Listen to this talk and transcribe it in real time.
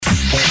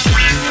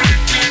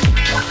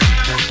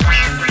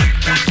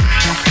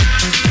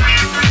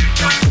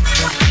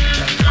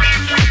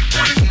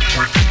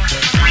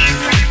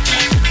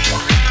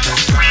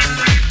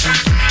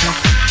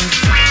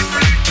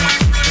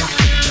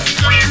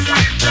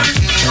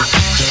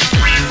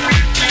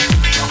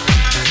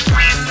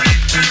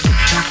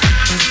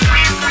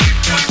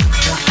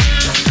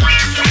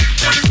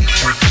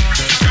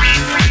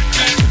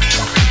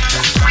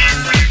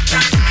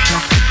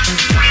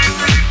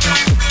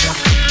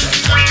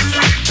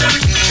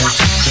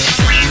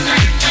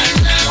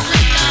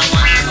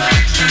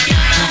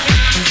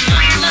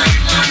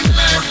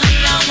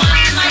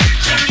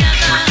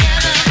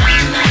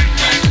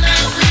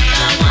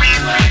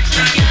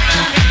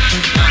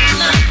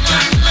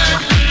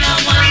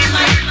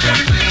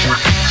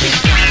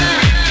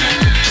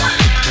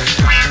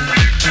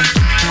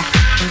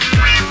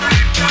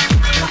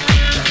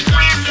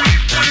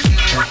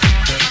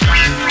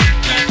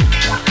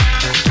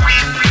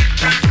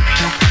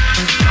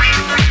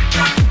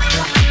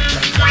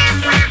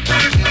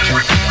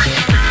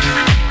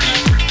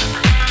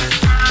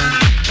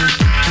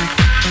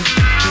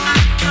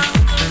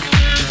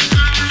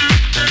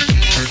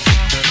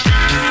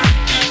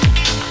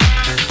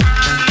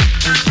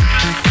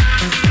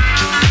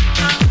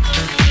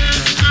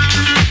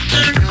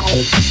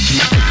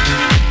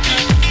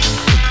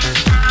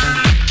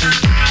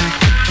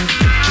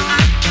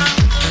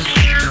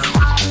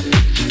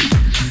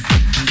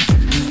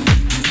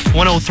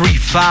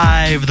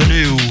105, the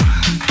new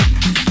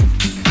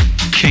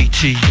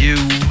KTU.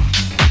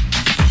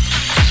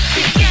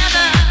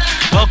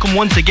 Welcome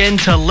once again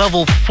to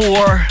level 4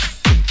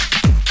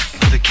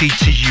 of the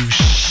KTU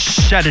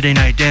Saturday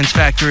Night Dance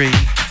Factory.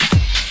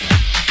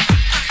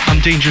 I'm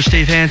Dangerous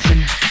Dave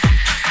Hansen,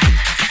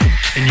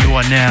 and you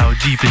are now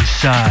deep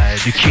inside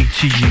the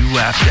KTU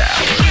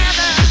Afterhours.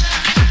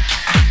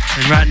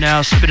 And right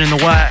now, spinning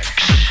the wax,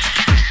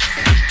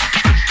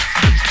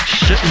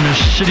 setting the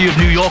city of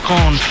New York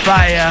on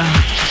fire,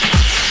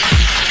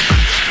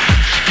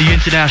 the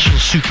international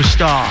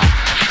superstar,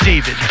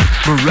 David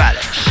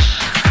Morales.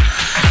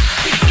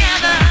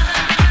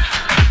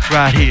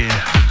 Right here,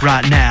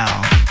 right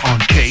now, on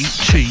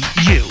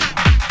KTU.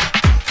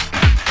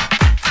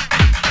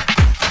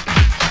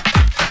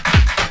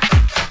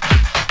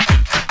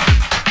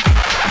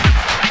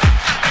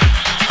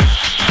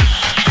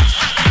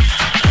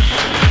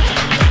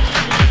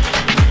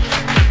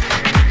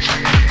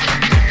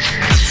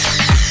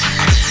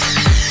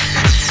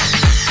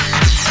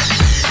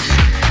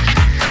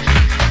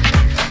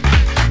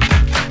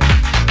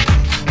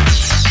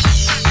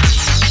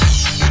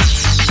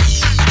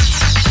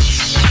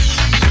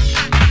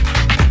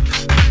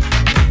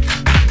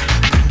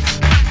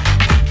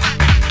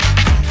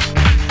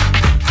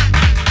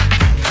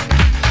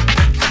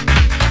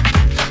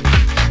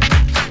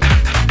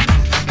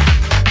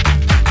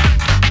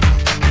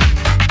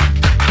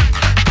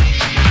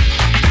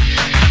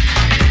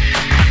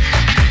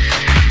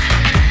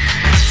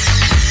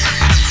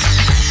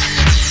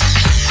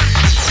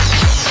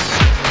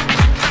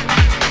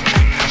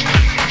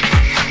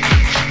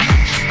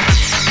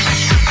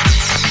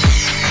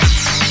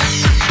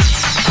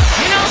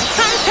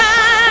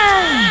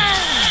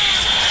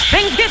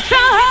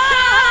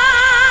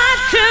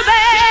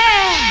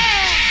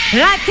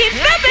 Life keeps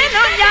stepping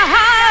on your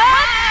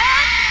heart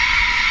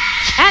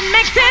and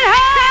makes it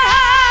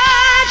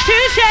hard to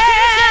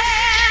share.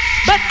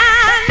 But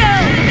I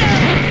know,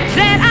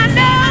 said I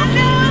know,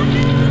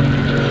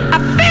 I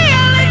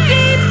feel it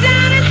deep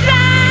down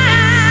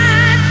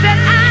inside.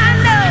 Said I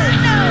know,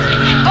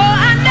 oh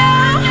I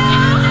know.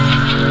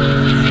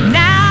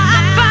 Now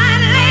I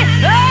finally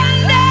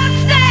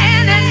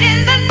understand, and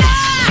in the night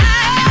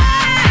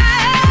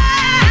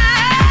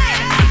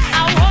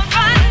I won't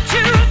run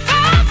too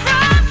far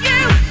from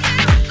you,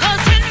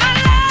 'cause in my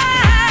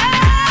life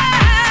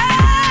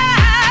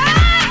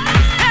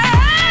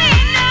there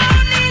ain't no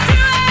need to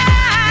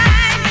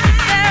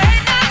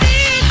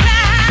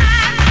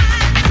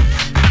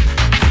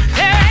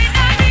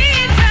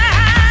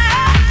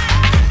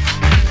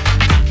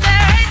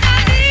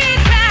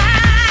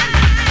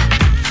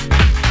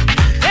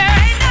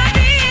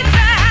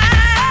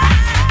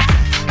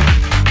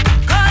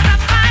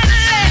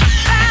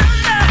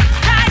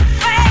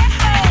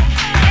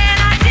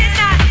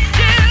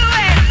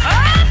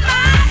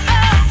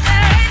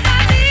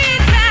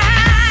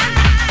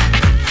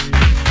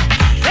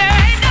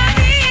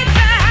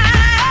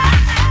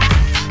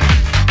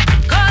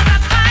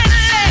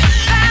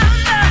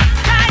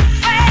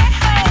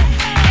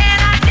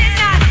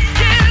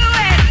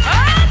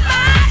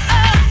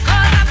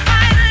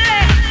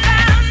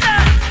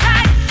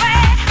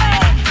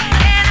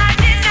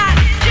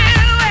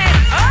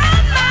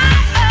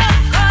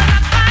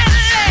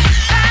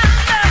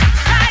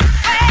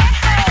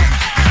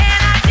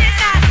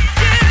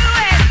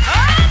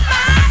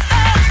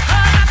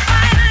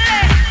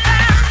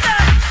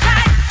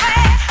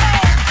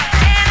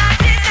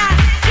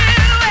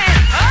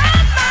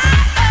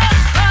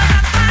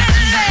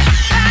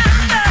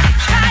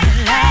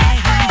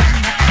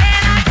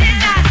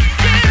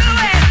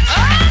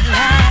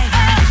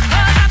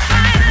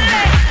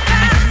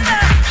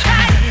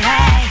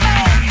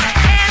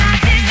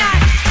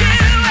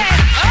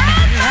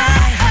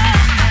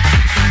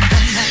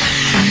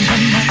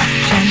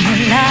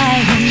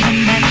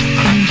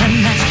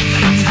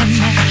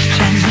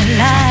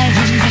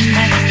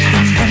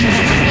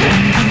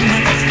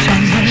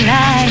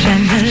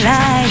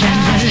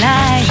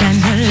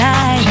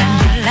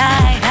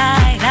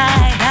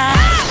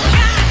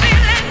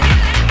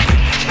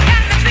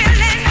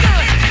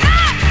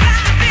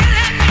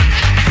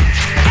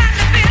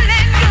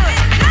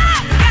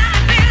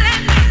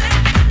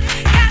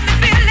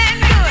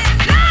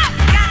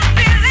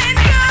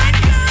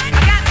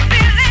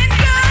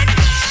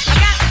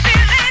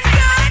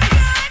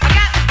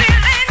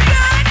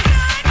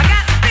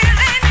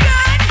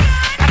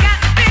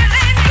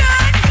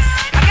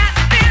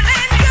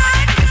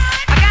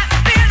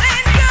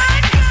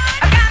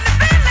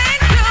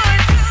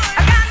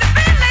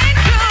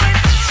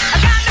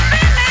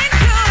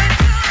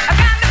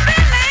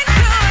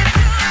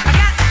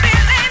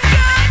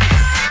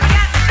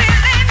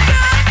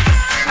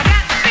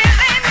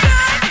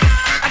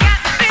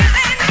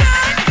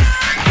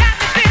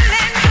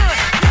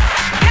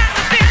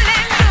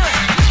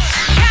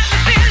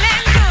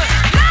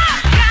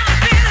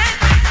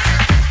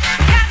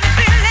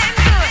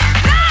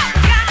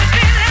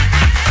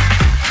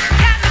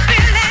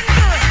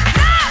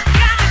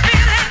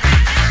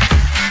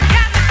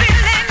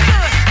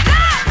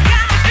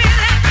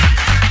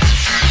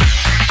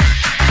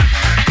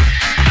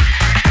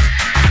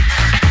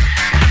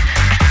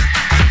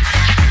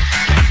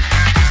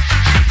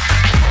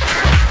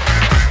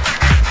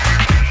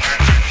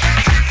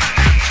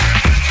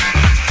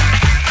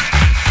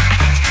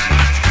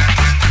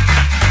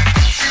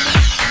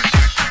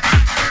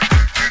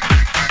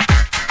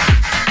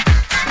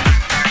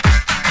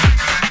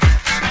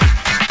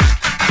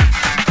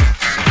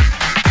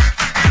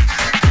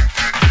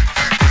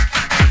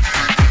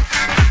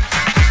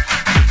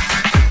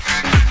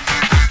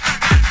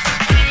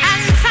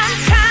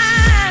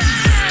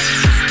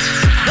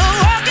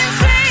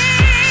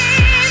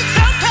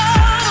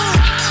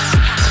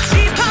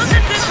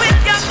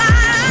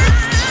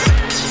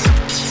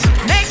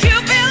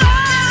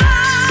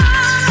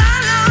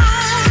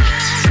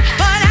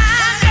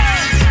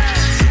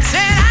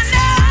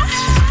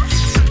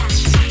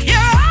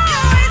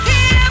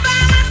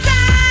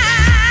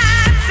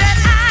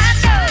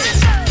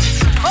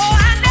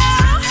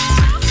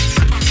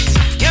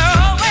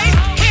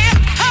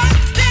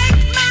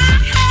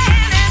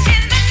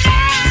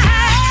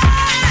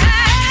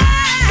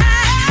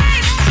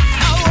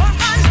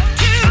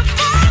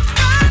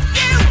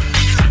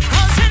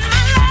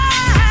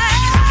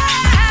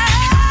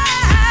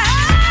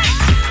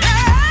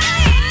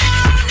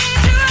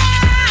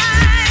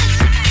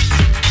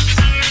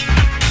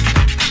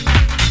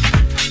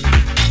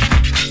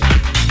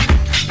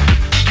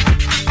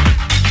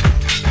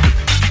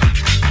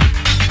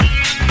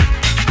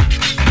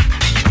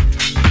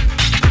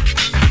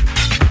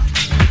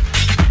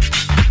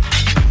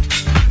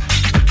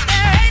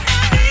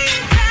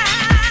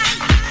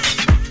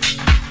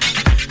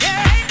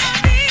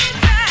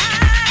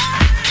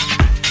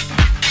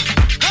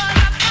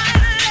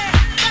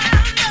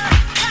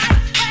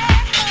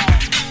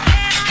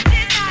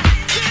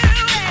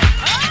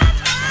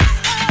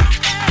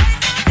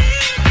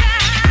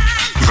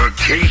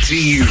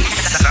WKTU.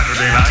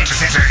 Saturday night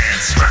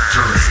dance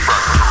factory.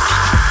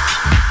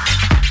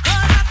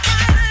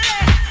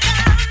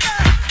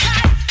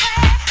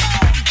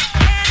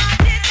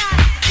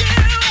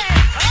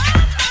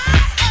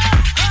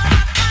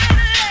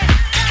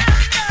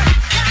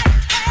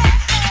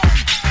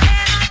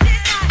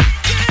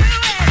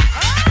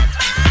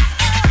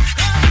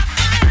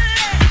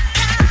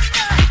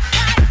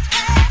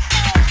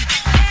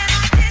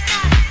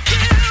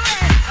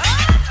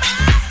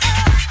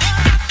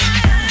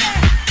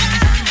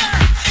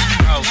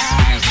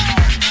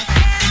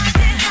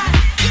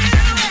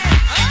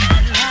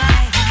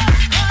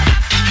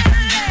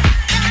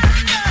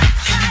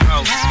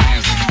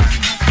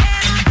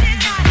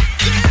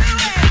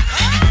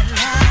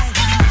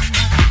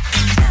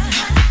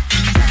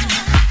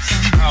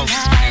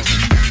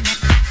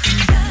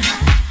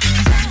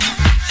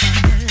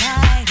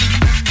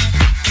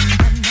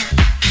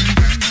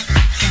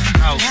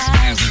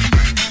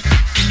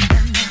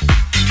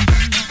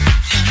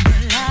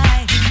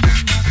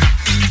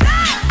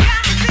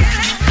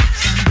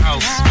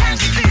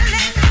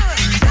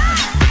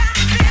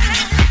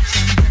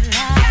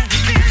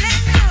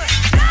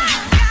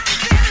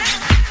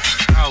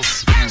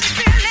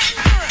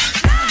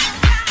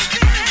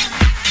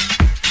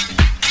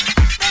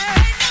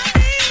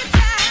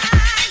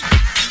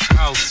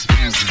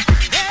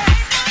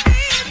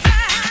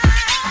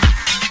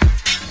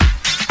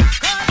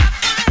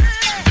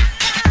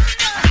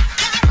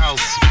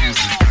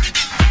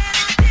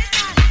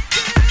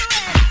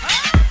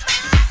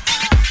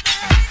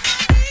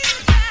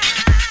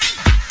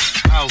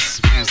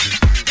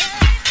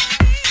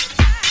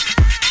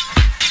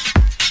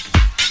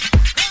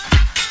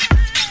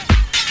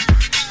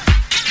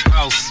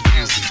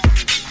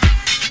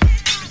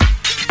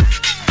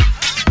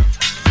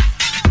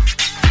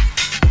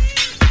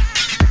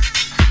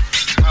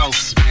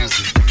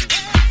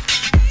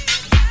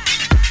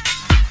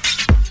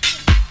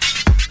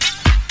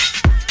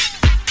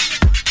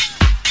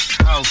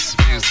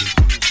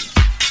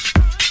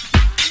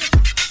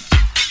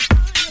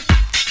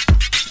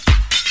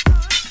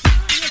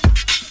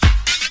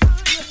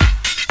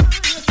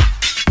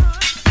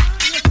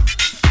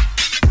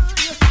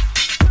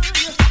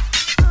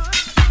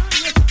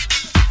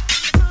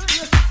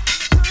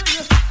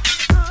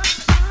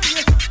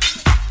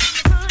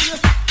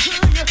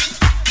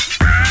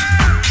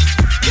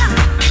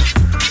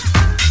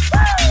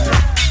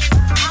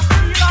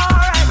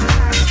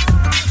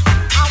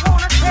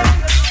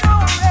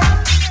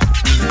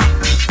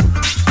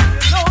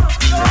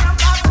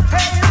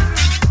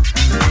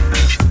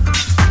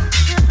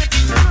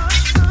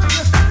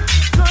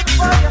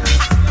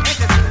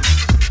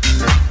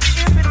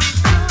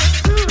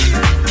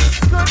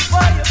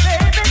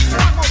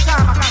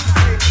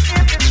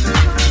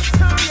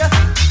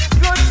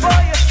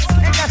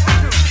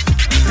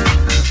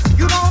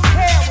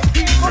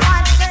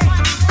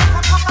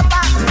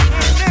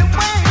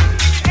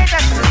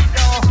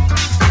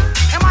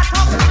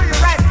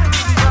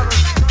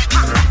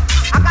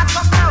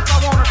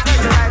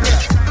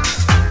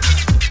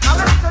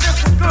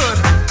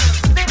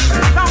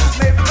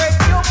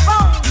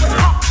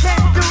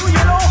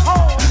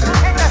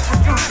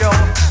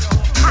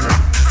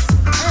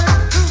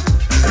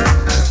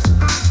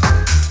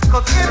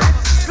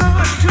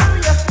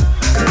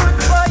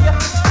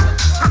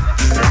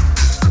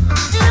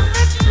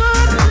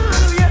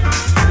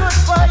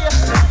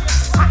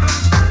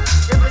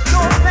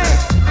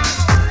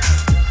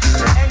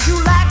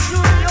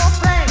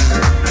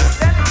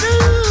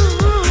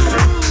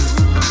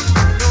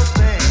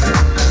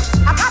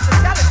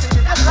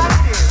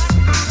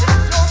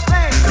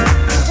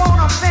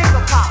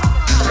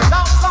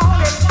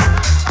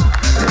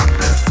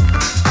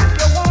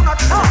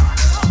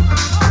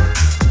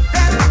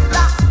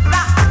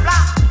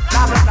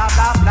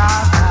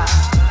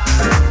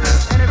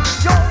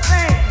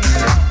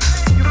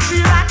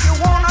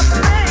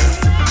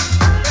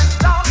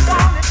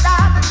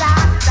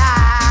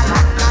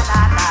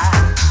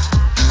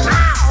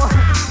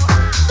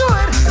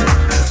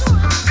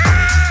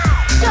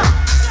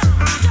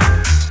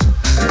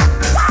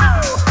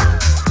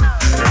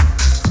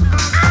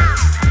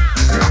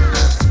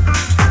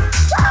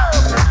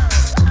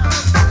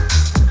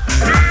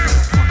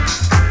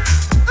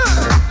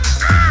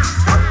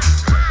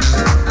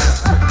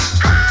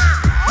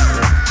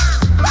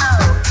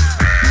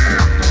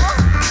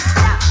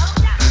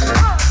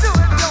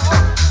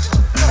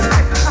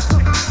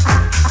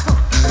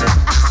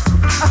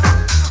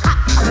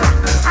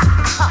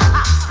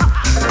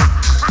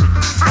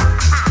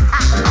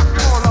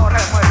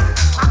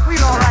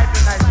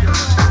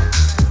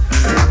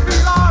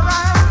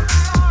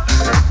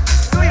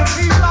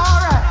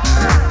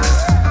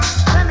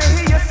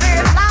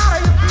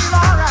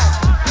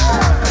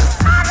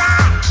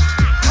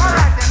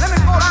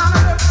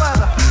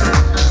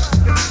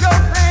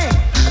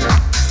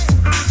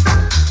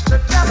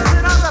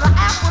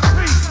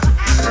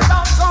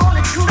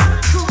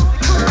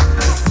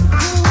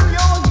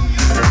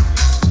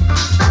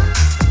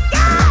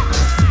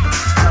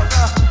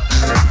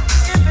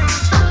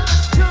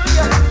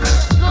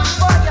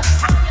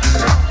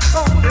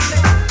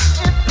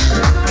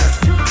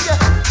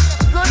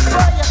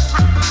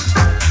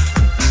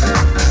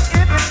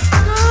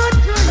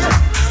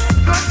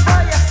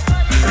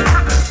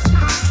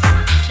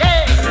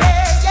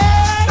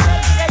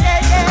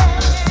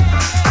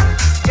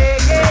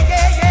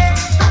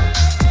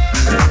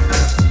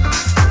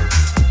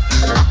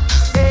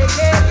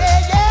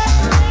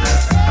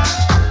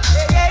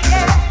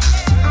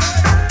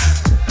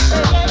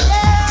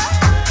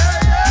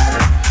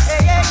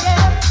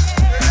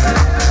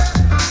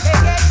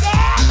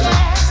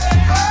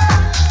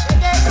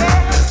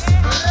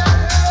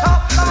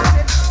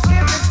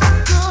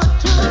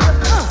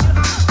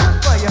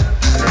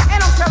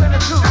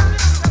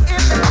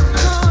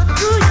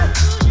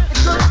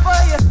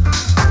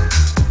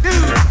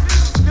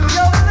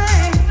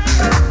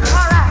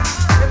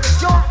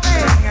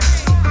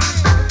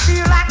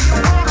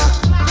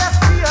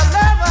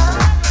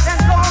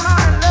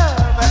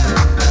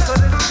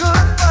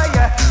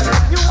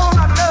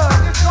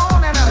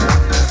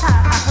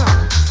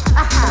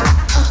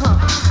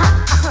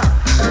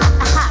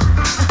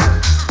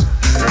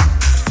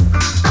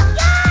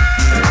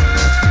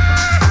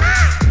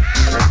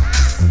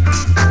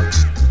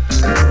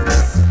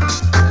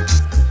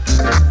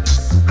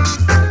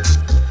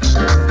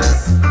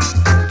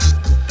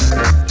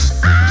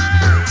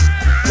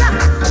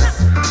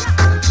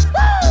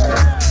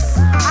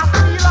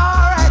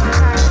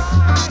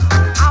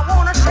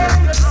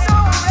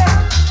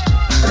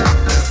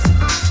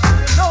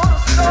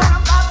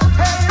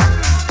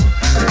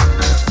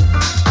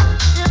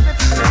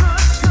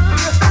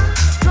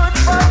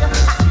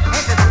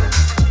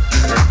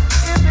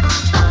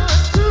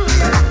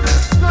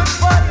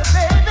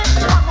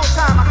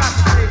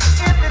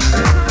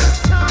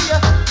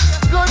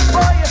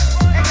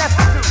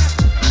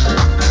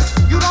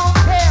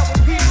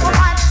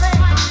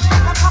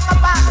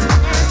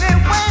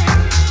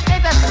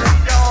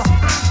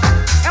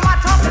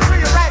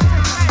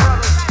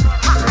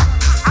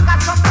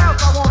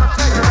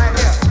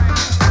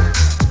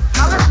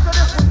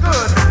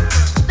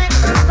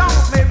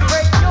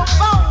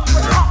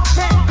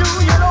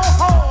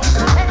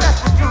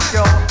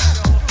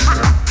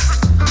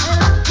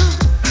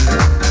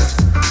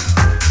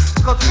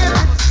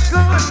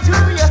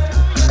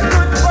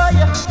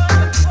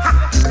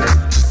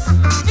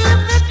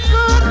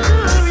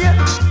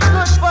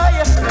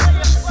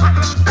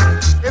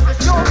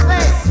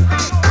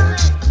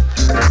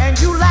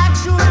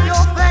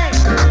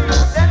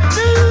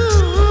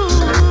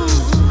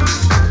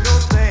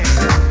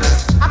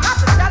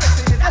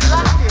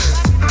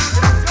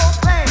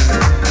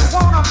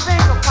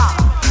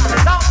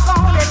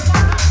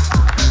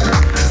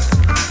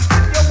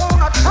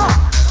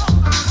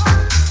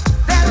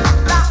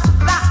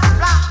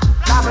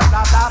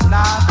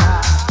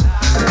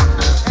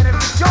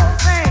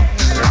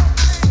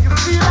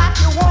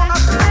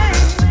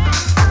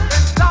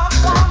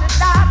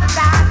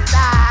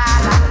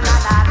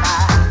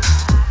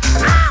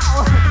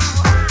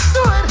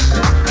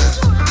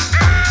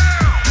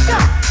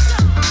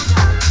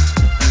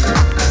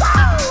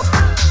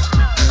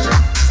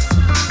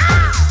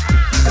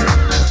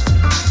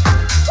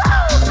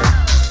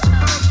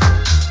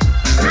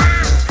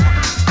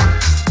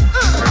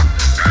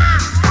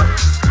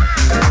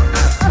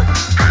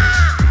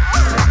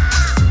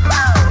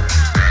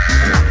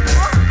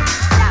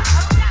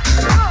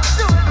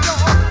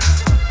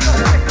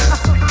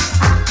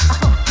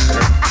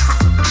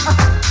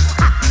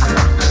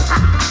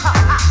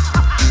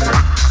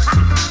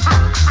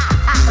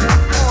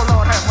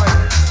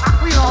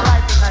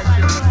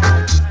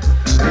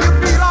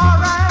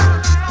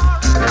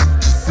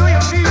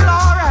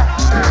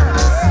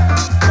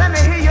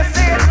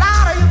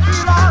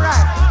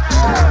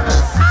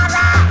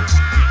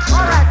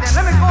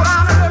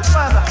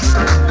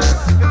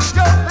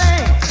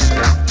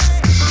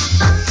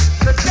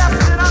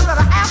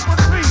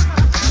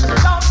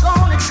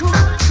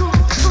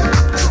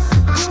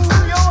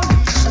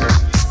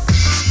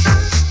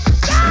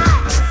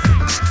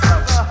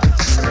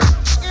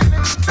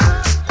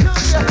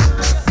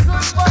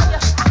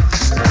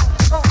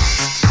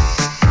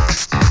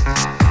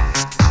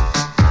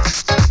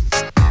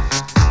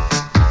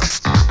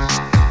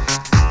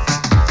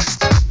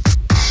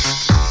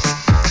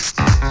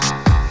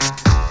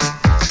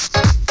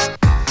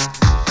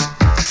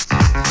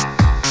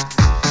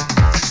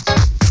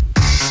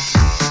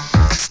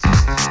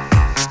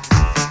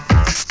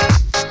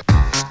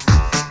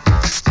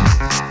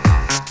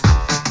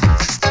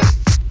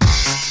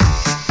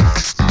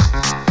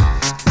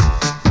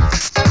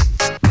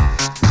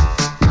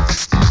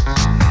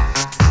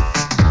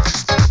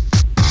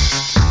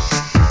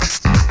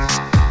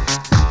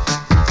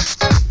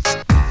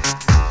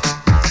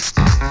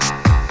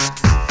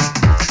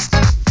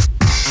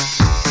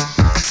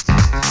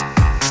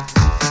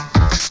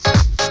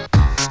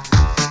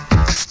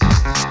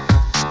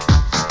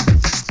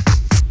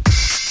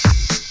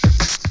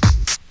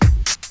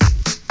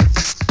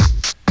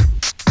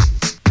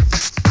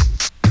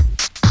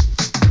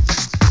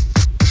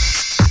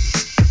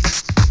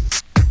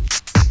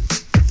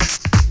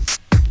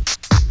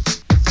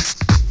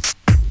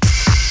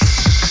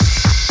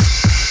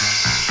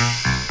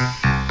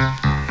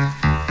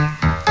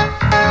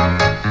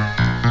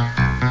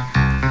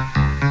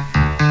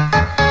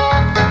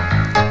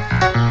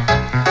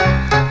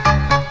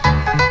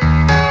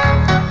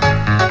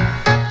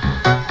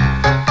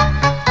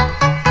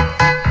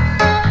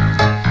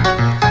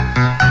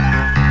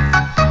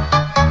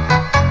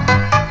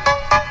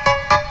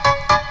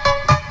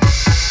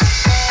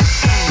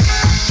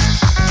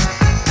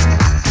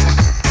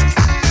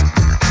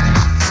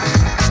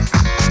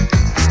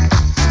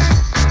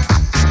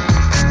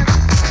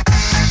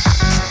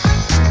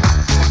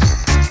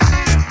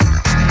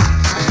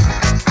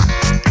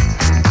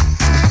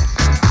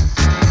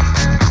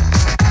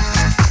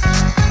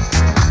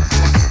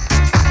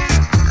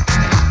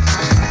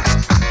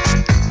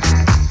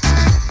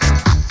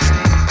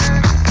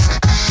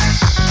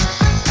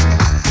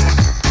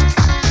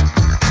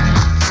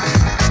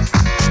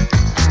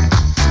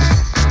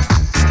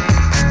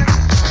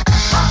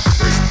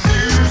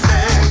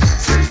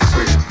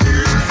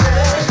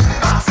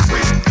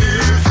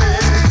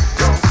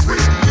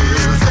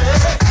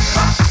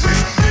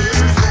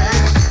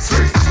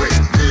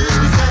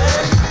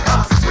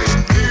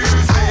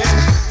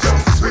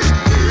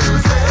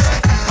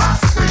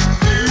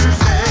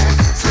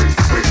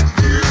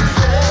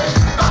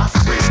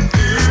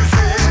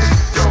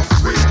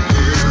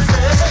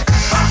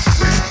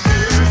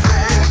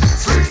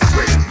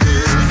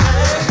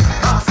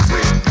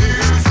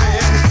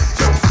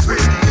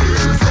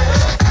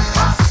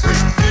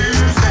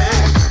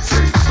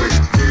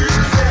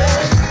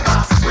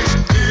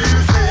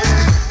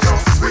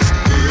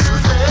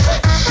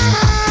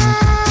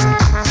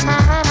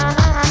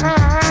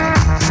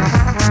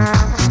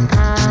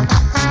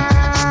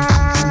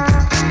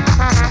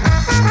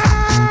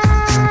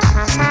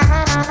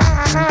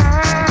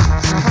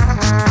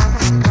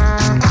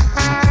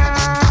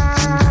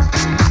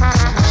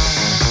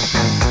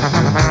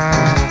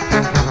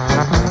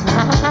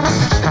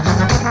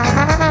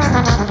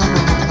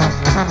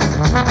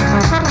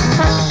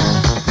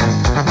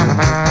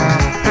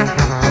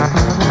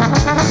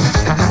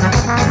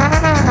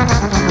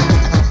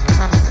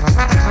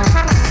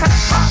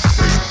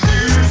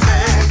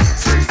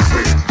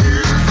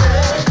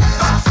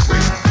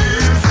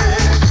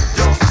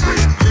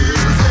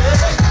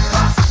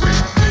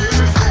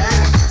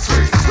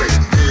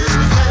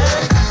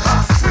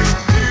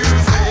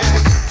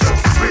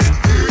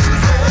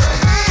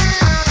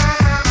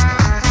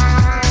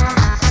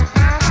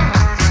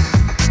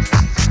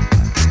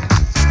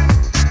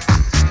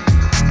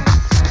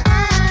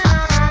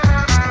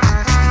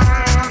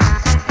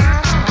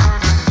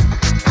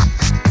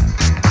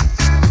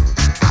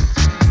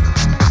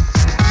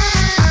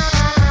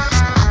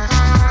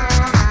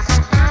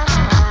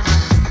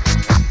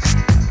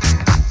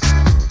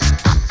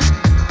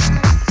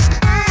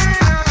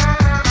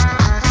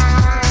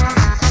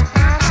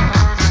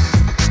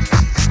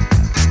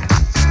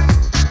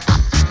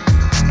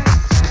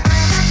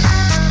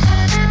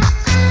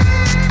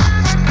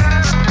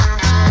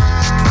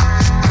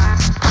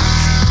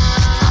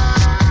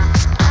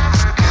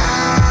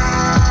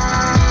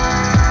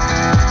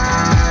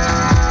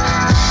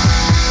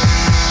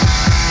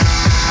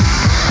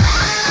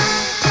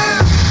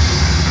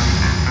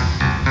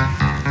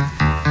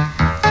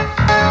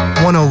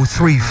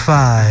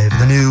 103.5,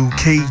 the new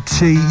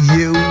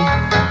KTU.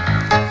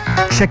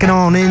 Checking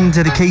on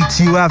into the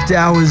KTU After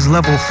Hours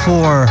Level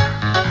 4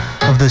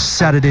 of the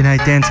Saturday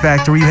Night Dance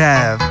Factory. You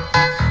have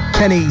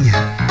Kenny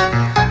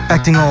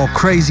acting all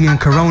crazy in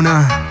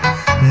Corona,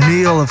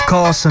 Neil, of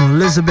course, and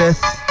Elizabeth,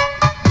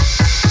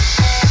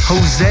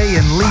 Jose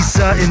and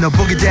Lisa in the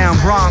Boogie Down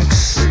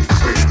Bronx,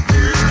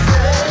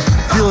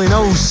 feeling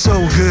oh so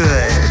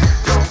good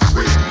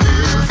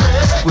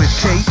with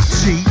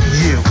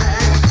KTU.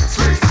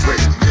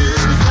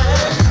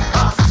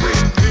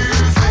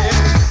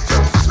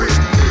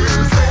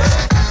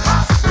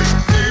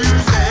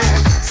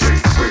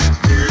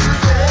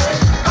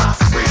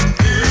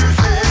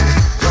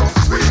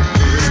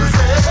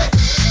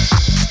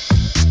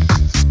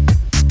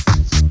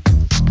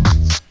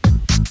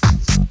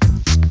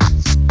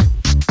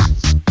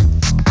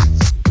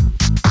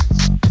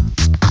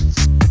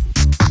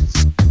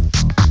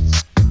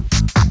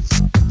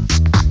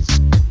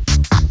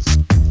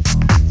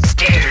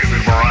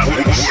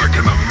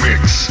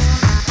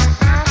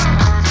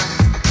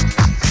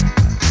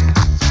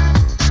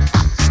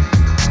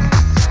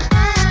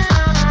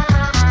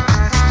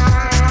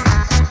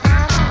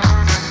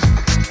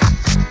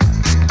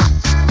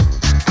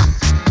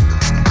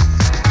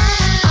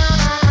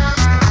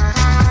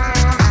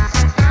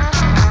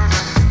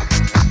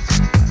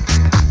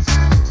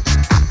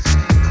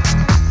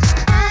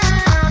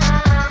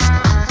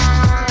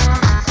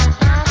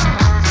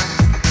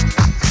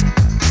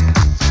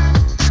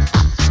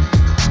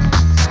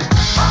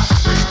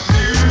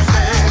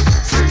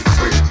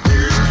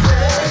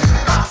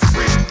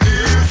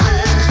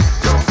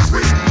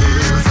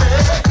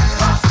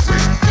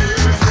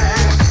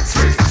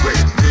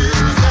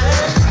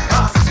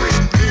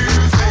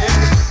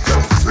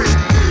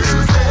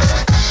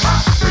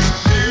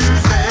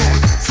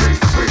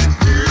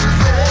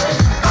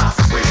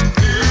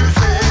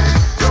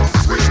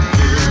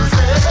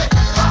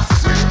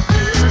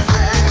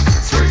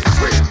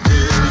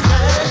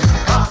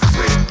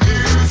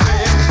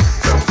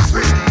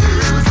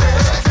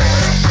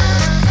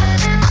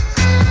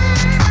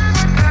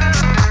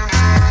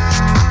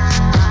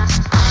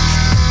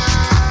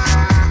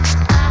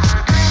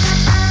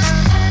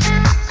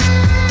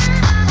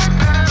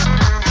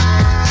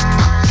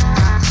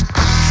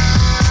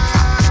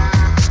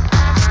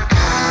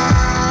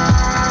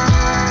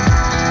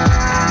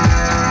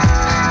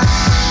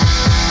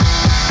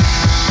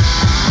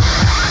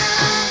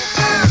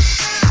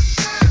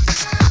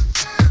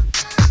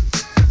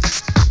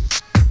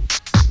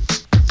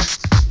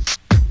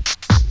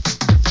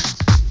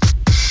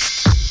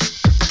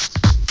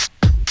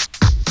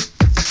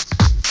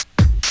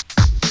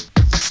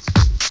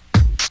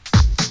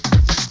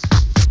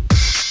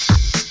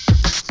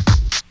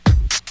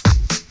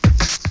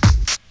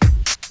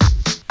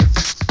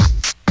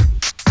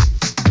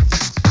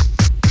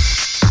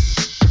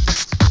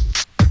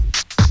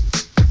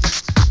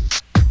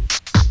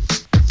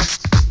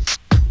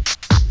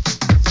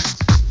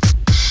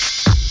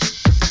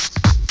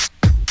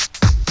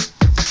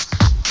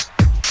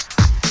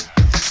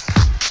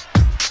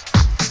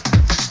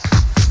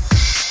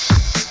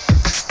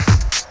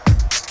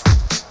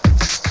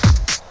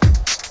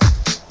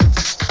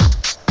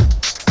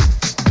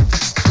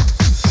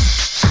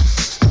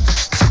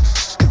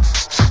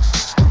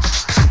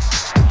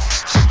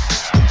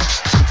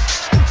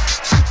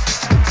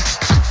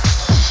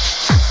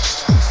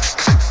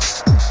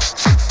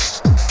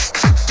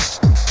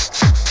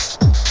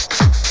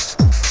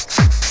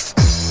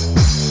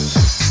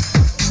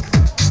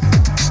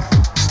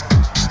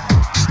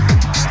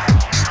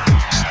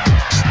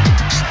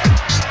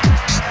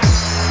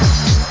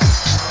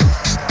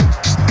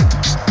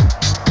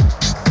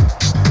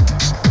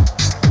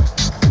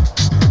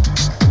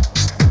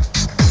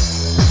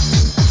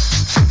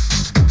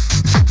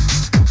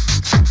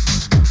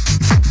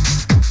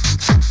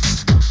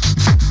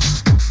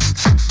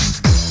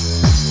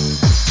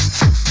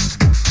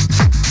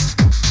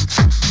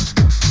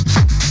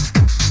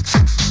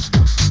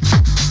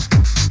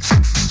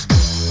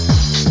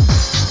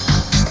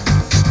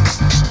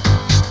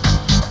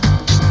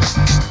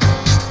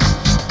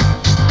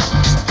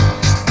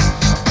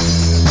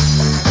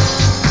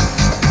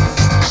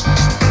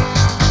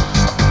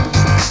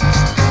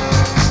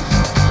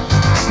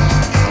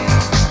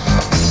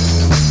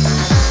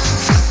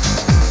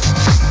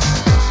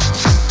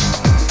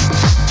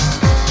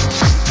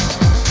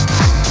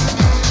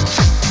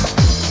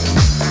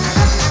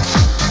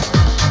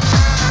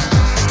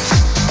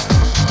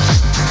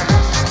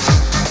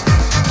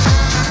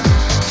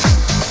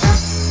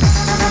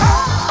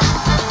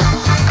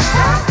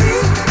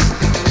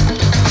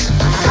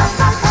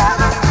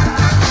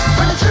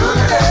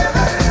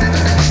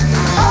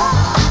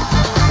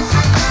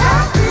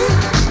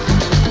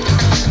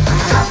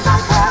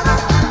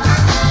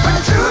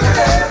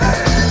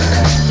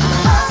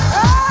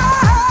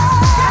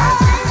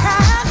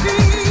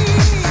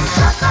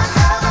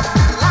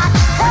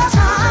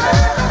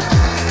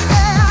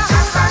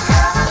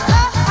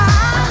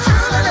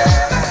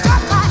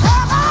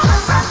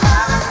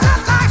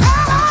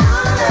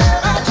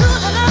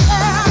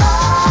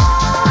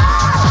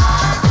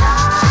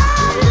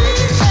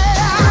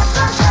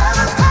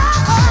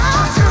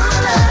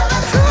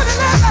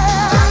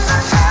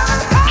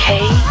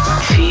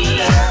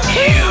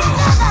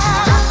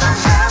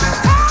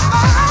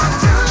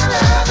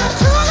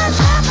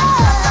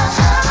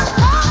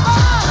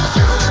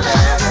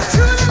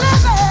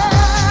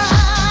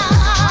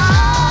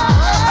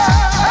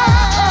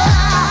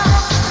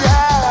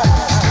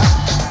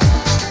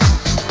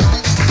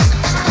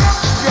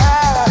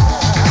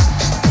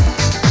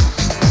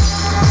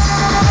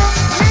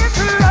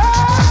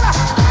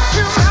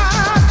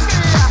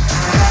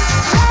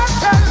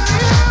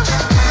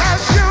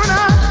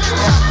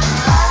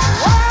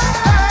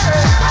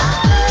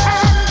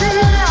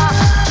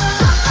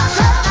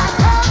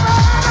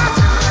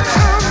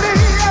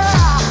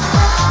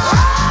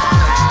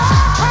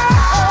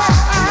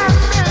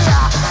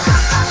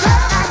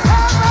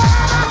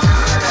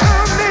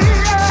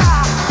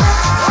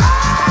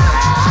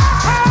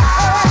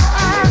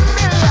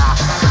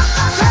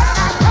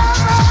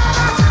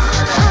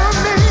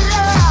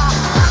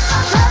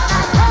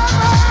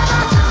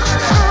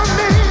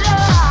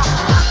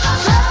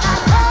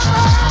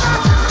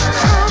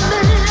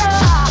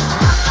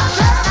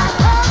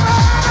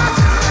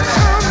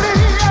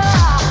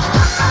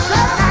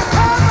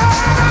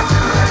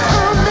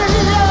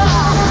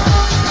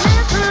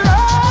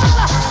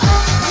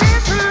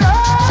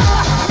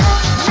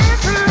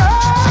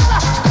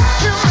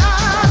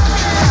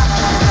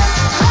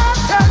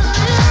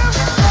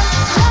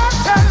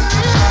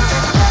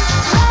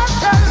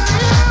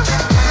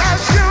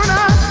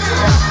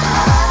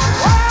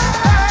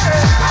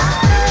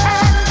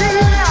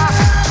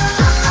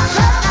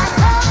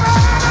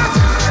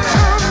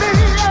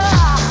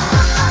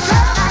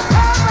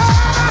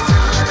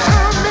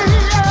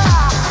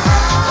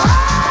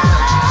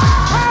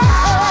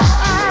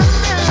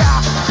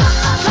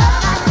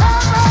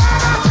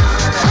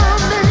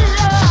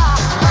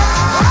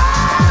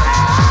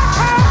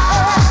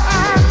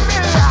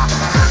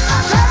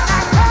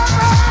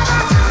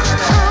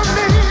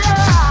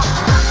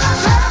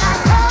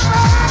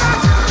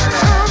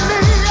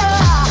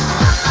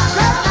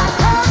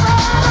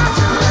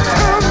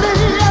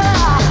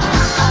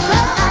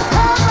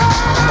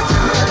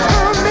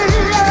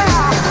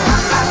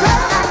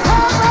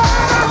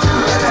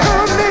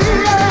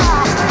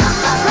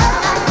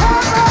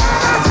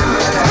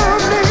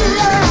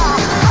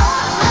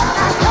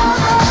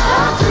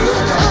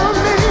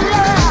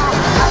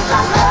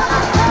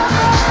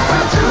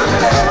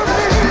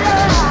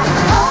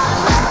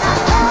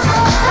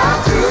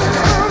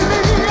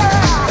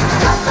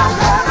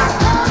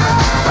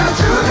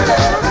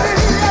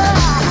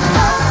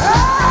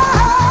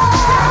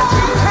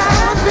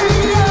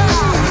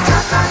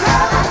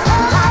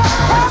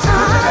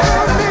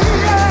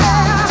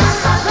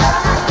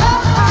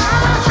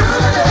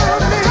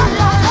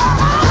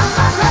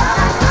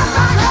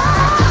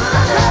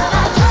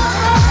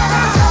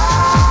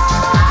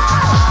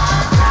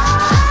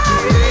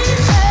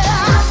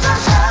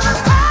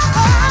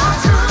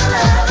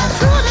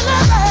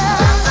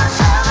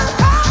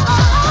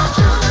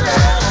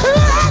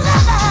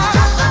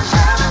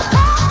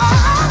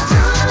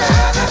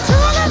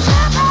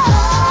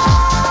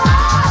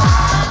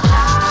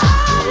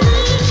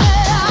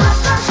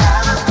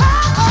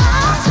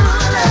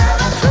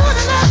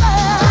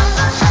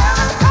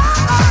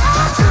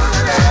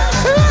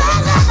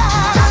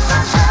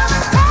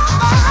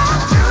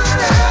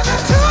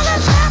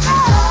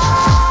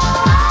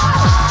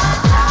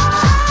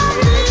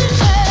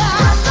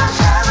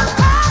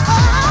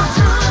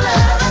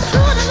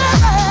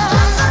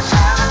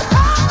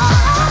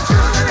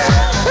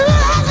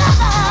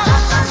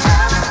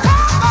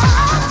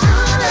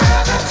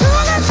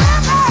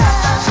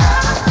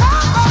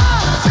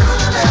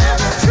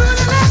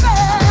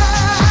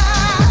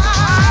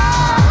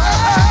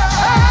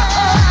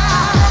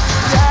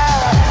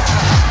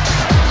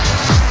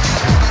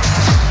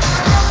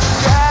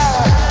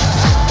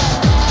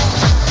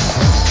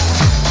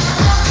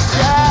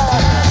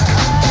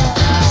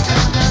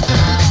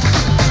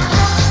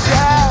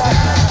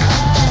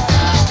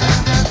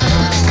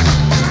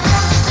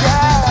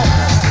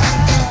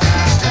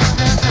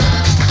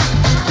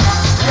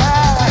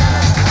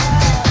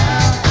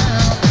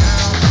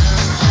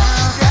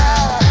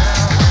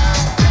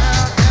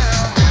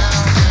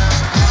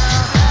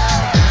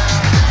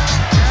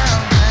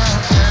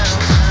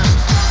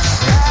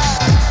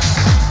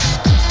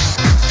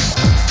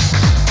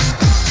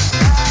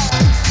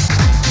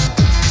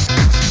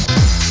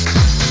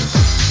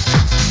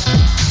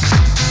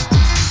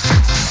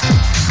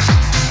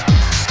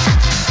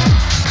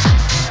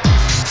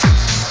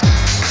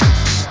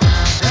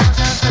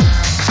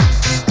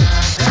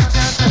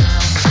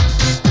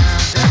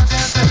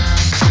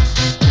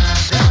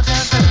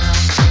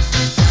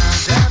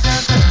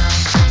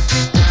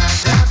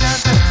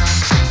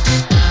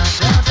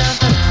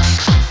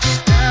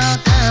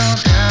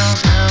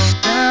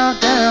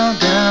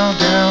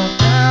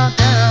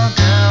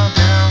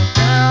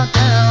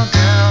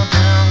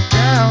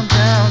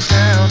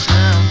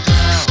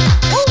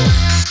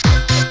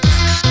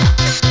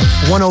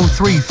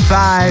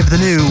 103.5, the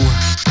new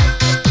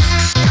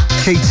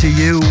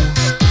KTU.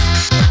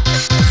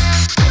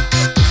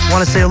 Want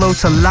to say hello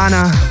to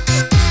Lana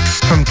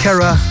from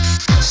Kara,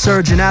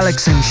 Serge and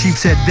Alex in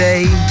Sheepshead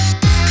Bay.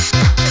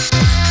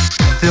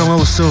 Feeling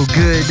oh so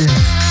good.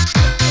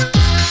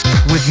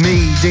 With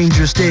me,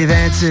 Dangerous Dave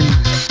Anson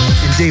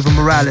and David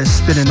Morales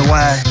spinning the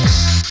wax.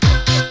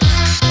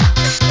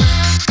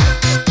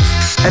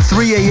 At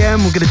 3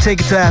 a.m., we're going to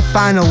take it to that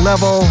final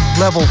level,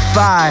 level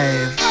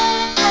 5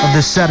 of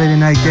the Saturday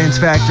Night Dance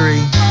Factory.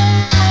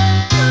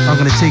 I'm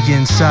going to take you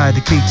inside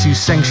the K2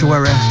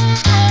 Sanctuary.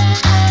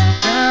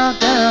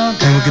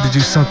 And we're going to do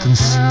something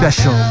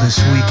special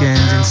this weekend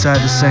inside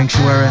the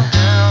Sanctuary.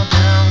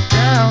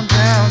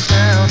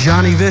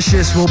 Johnny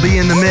Vicious will be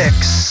in the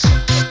mix.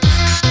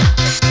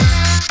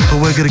 But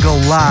we're going to go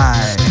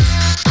live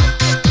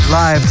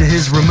to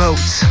his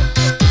remote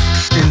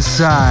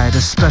inside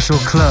a special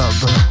club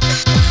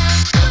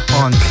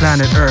on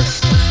planet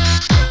Earth.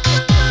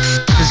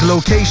 His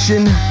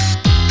location,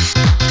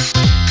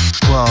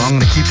 well, I'm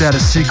gonna keep that a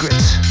secret.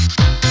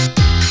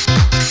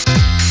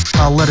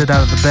 I'll let it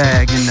out of the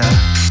bag in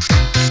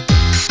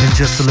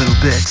just a little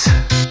bit.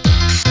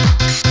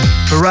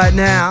 But right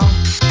now,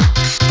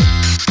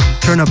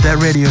 turn up that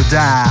radio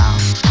dial,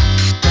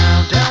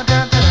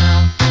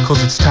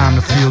 'cause it's time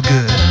to feel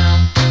good.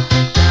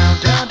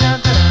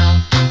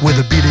 With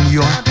a beat in New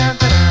York,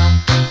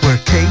 we're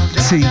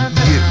KTU.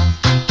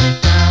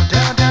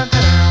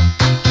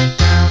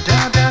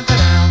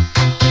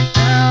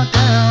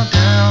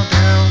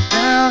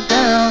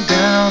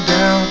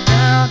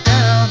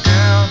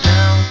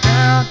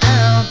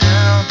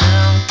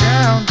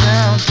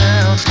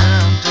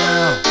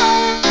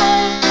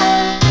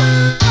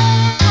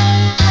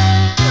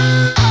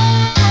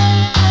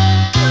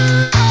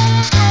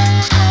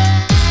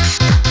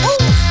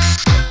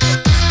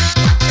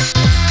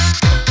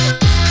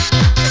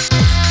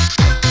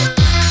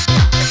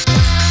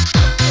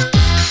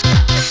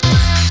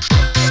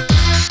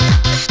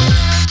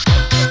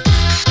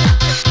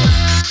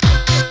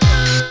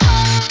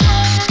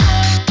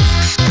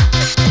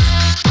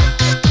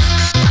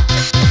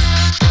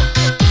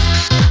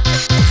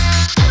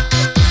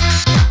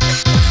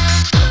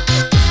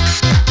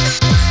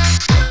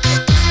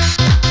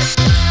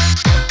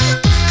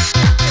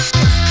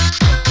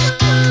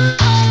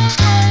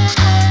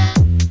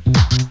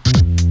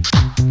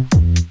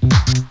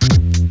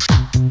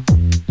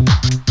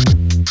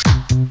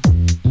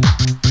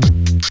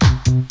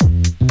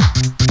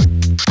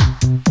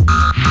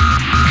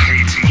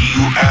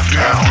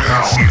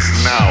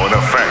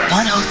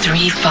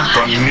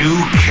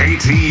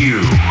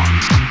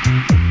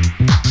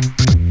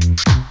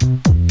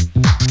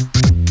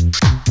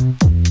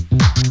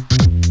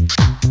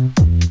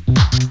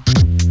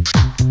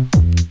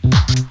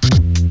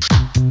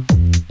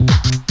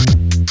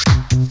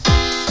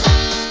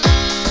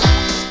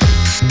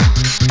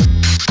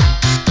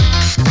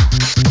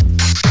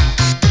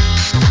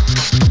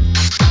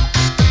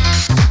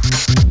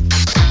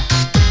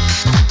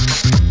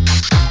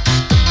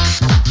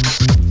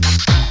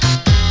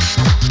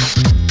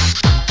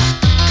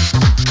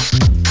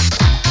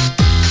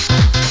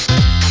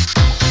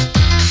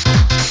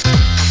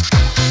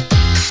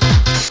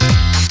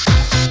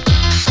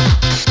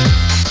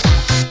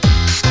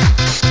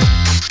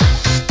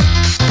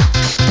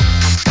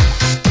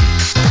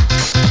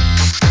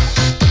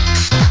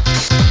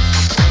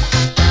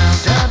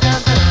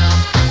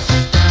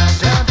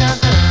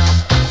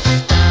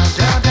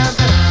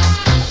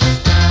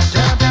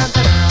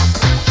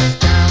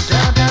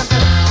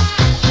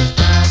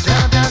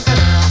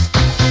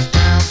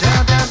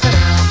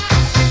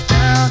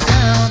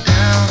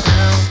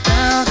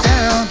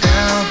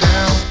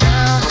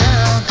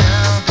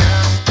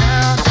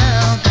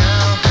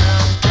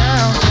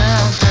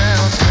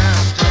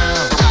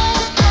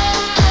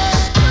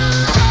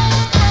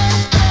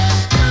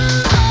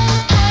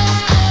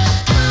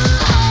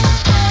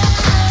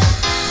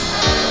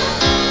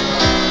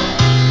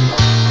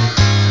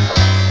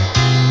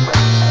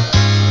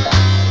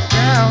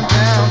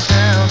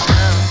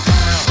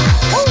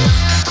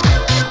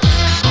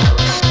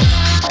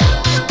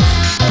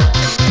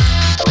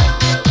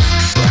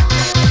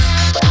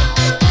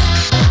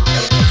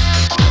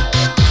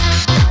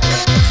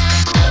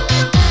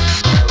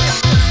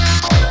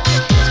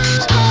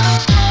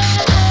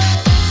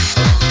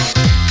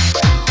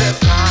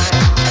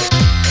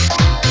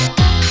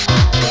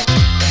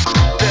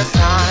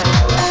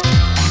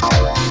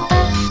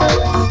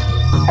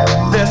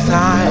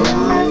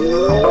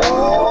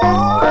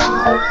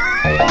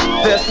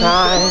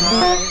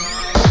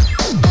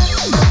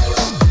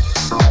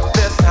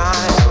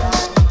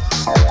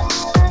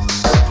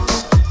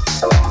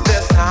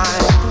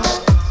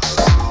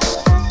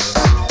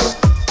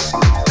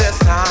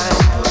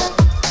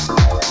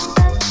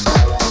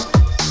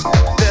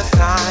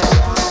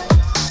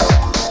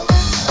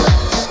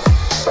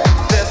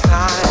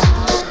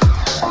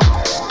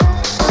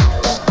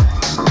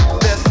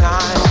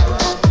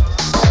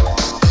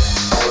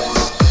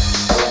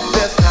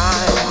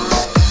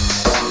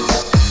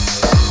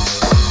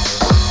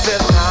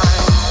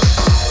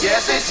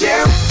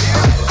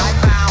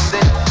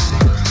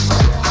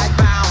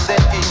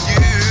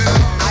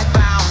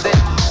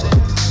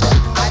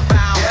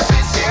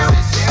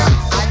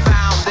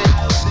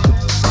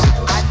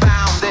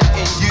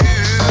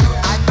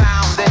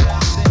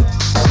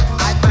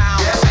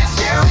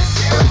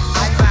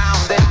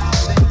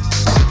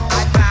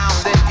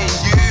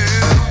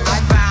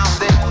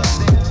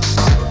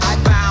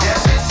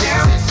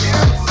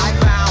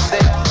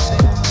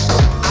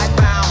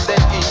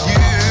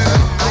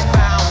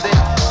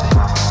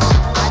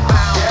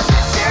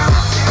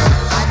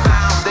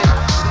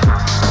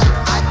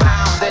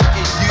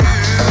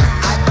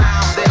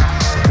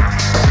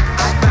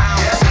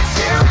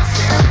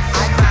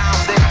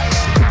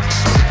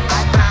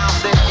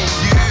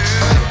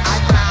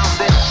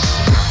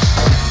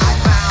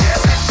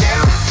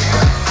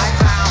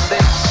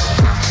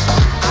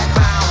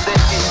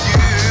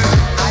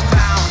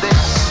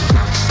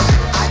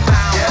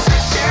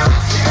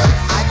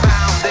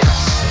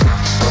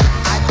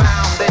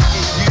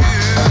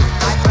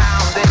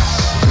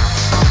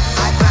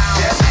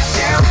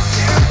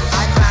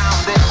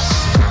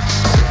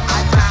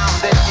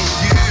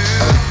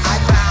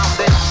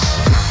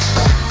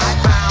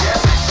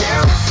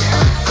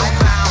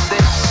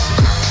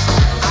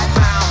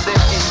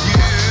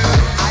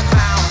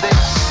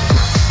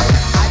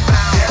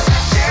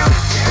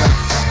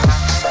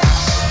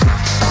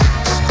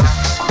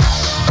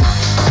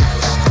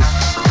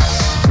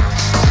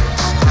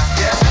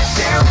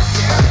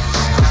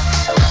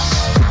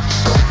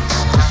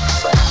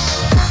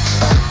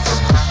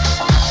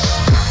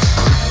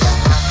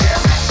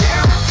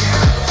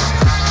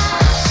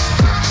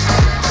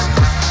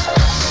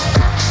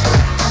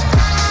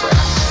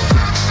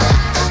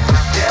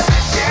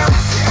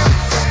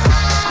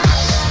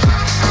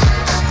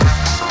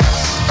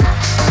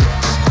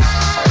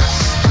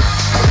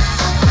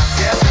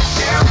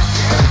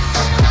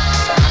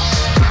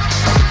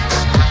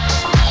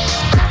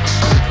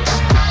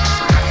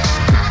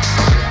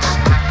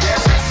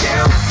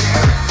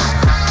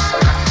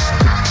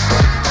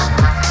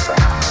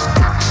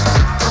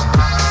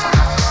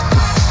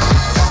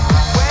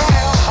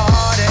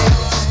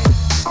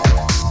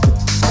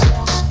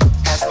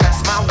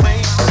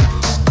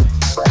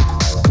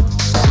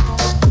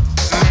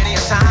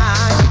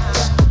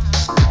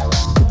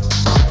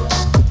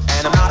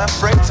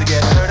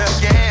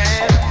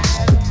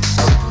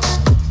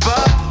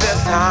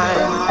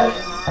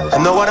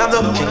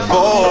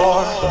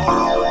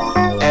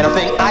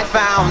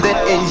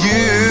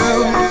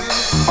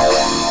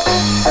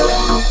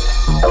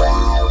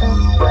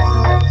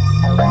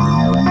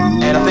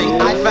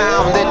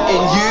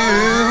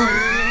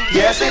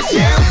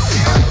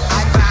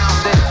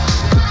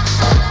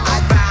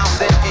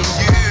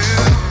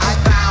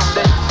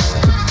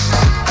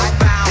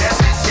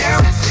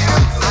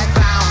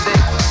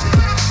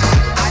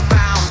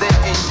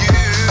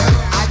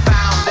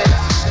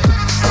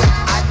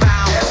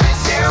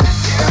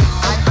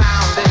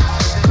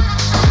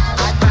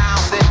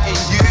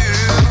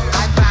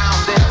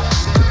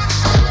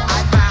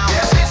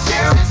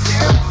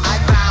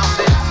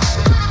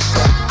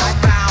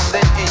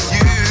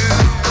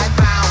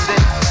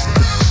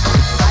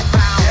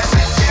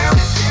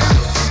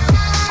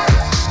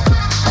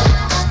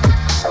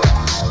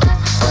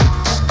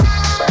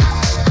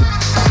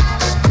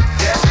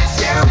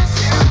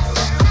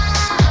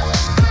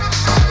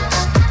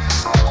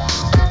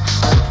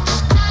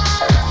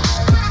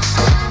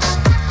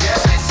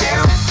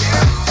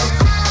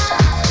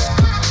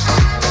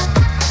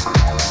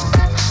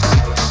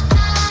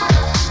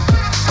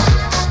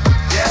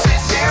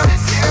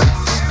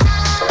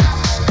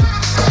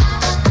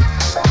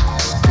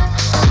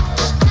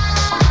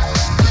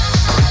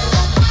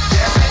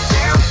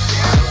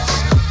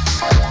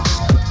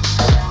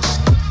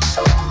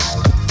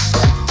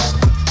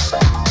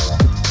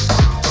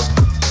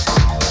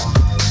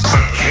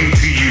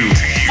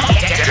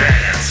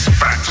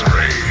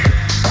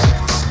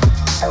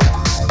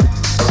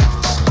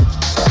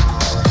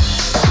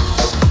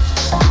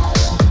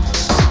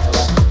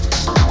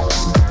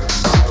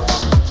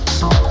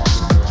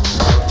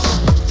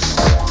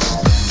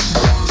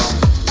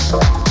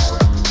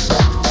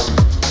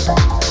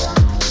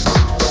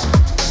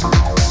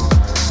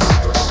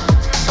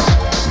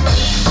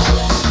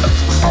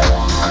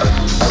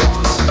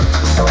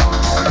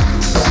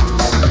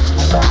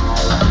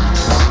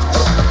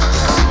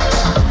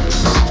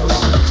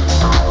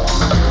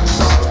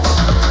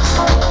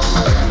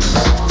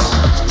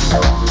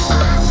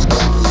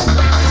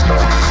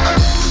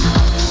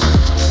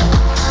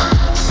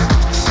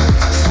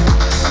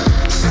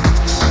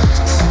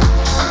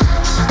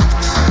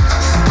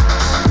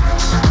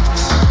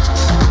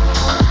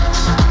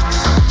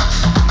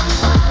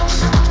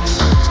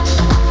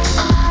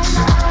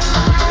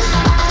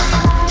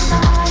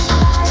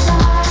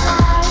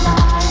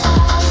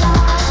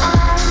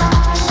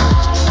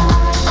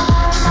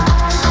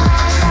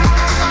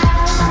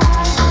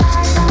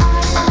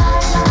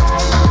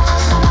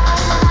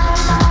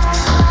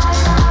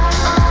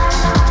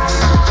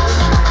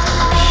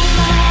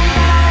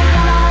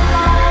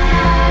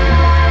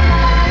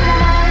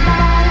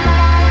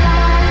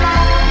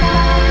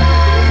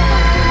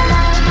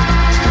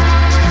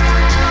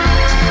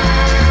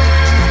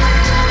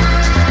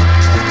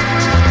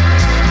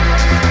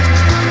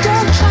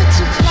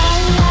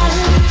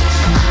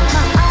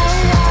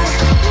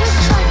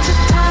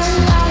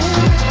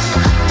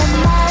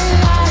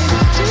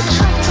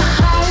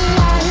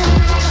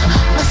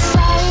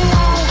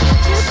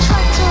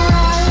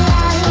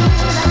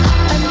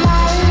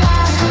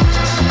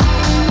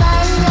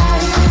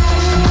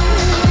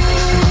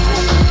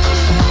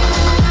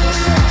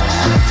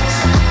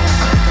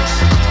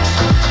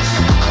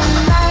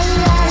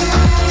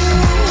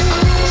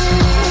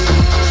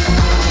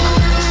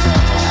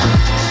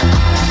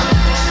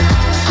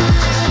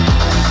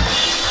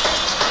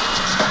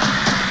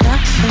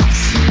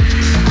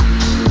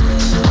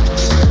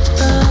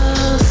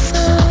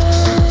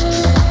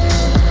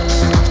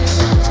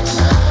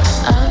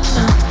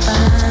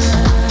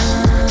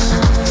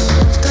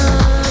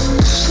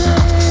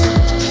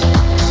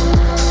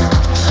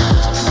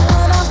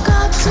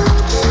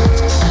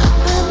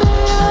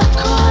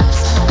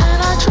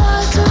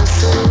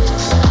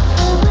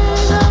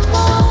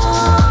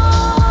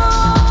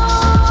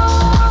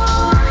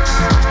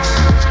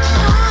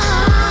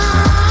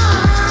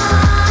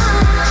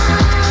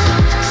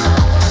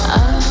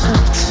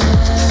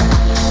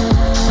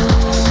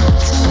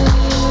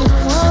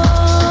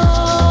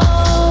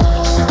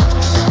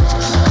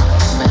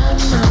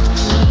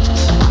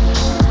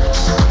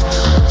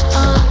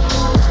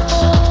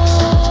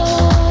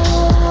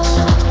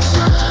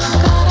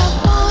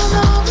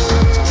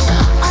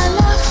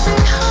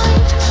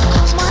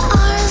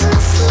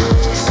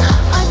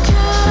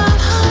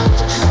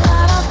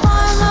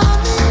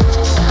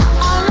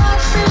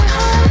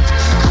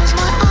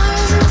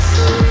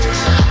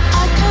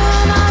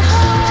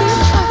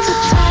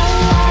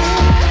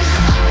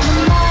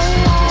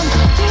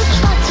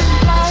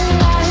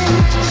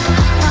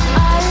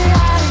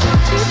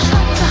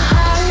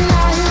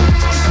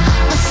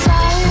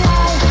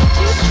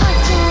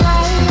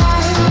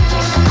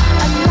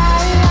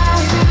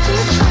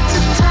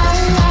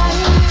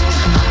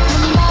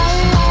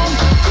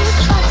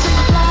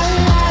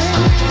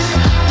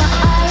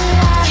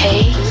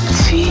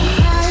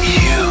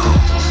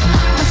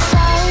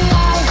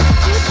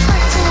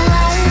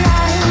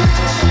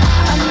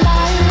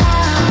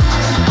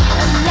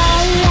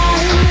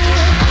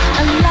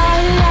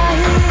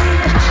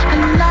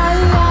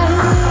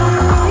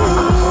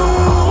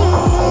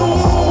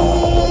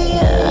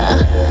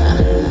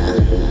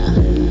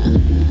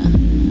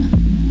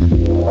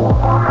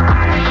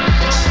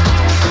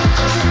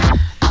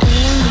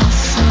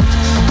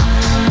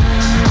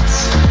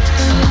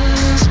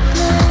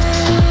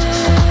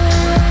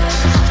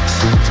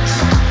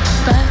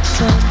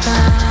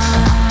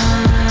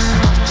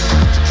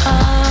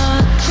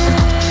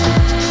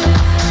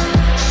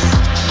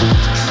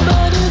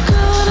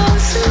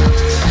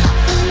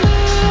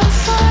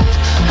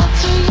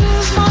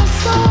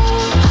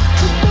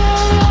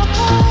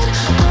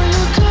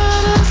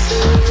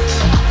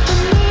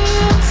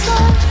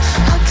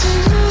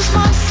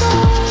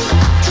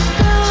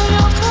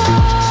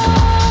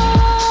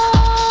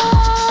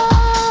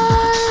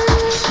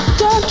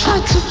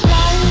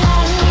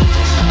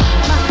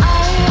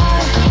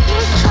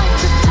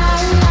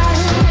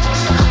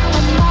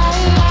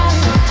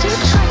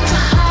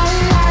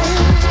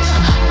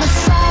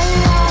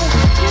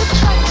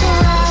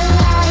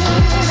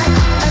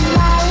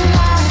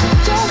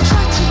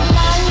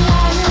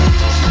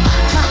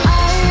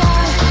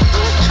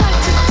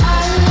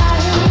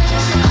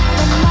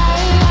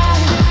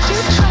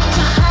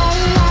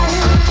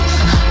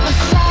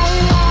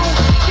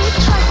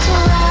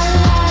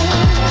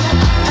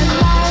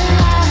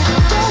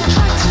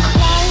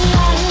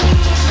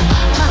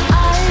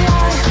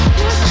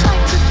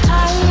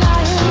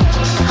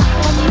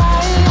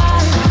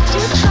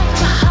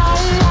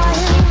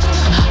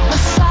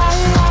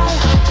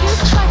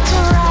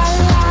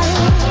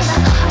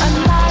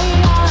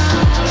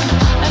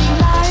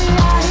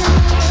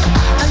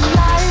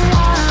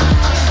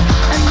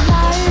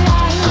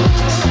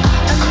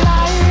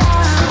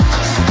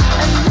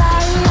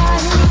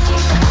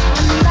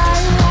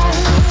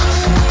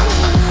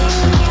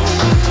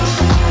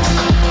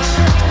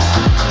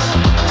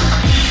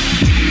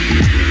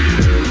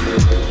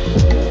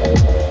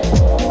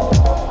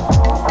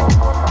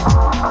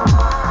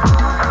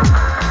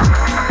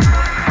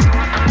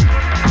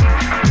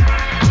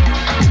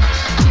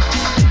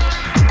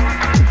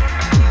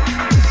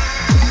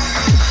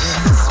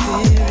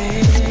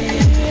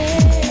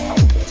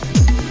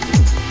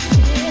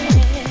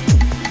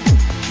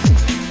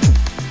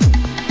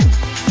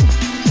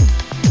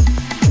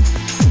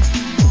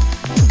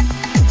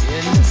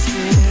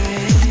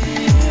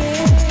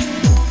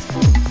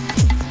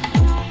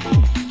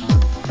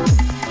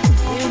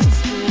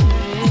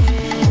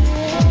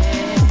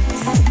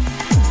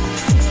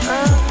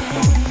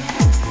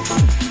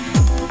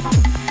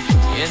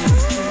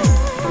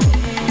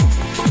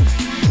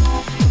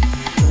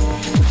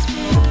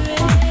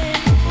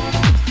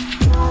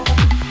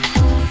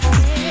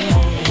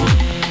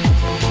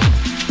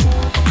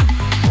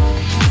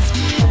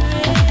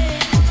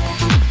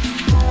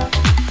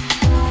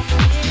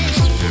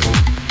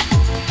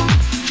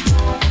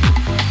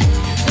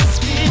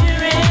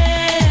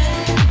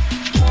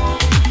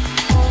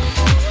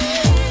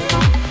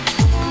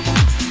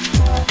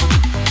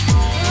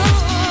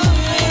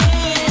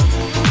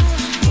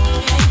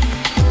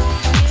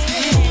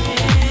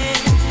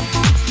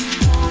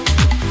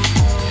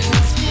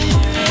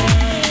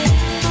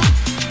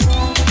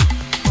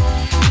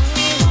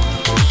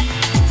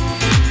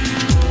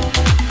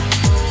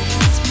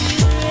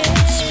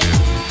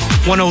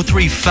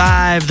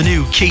 1035, the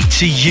new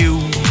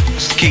KTU.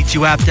 It's the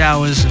KTU After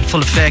Hours in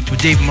full effect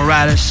with David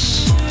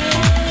Morales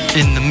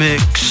in the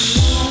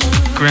mix.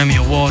 Grammy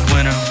Award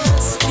winner.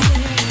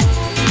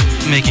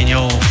 Making you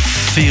all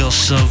feel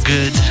so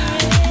good.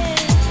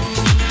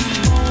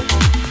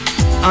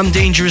 I'm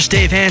Dangerous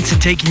Dave Hansen,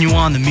 taking you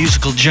on the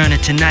musical journey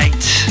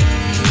tonight.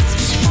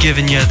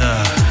 Giving you the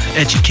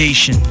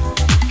education.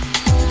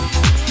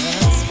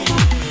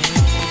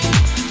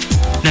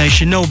 Now you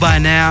should know by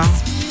now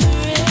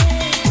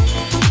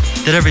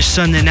that every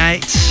Sunday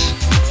night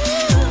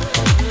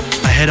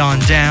I head on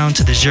down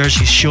to the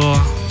Jersey Shore,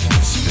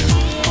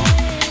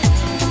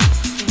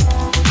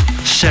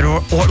 set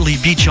Ortley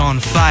Beach on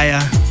fire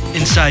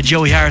inside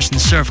Joey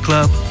Harrison's Surf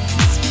Club,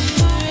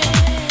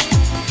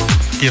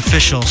 the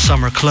official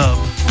summer club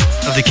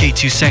of the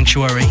K2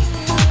 Sanctuary.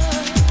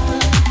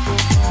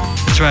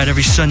 That's right,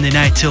 every Sunday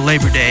night till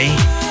Labor Day.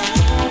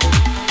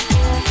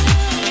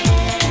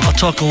 I'll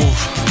talk a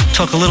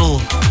little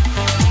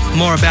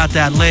more about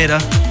that later.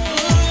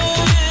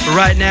 But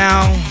right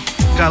now,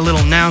 got a little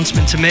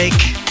announcement to make.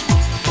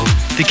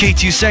 The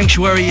K2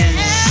 Sanctuary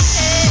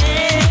is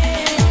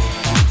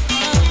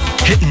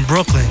hitting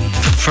Brooklyn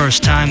for the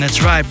first time. That's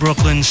right,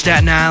 Brooklyn,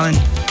 Staten Island.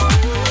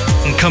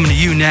 I'm coming to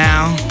you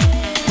now.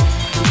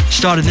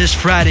 Starting this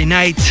Friday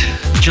night,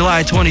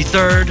 July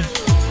 23rd.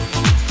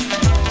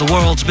 The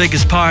world's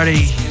biggest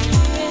party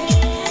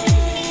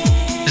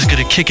is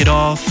gonna kick it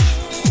off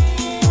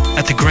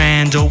at the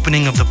grand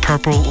opening of the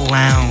Purple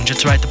Lounge.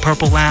 That's right, the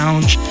Purple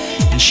Lounge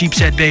in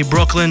Sheepshead Bay,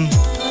 Brooklyn.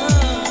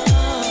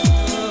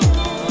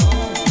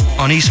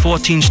 On East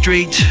 14th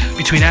Street,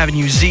 between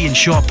Avenue Z and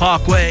Shaw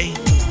Parkway.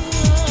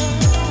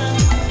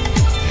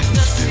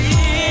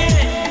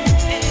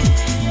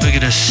 We're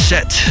gonna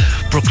set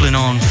Brooklyn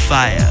on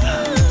fire.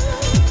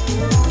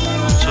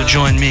 So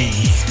join me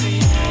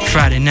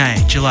Friday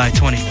night, July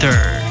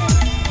 23rd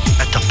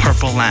at the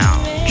Purple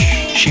Lounge,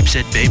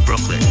 Sheepshead Bay,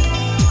 Brooklyn.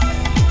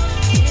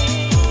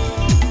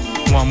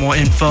 Want more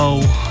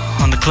info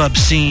on the club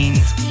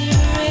scene?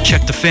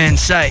 Check the fan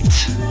site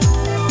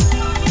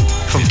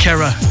from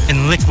Kara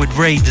and Liquid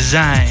Ray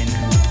Design.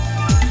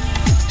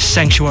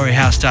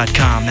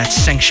 Sanctuaryhouse.com. That's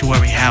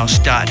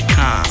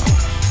sanctuaryhouse.com.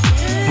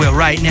 Where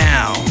right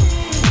now,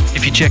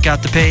 if you check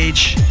out the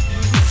page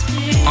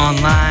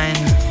online,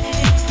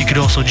 you could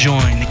also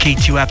join the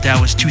K2 After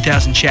Hours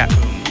 2000 chat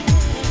room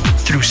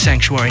through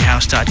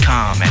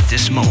sanctuaryhouse.com at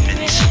this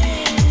moment.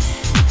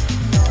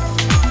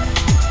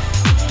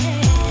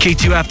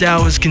 K2 After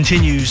Hours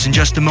continues in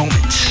just a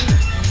moment,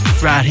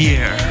 right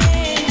here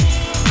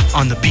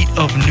on the beat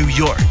of New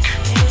York,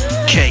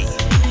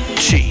 KTU.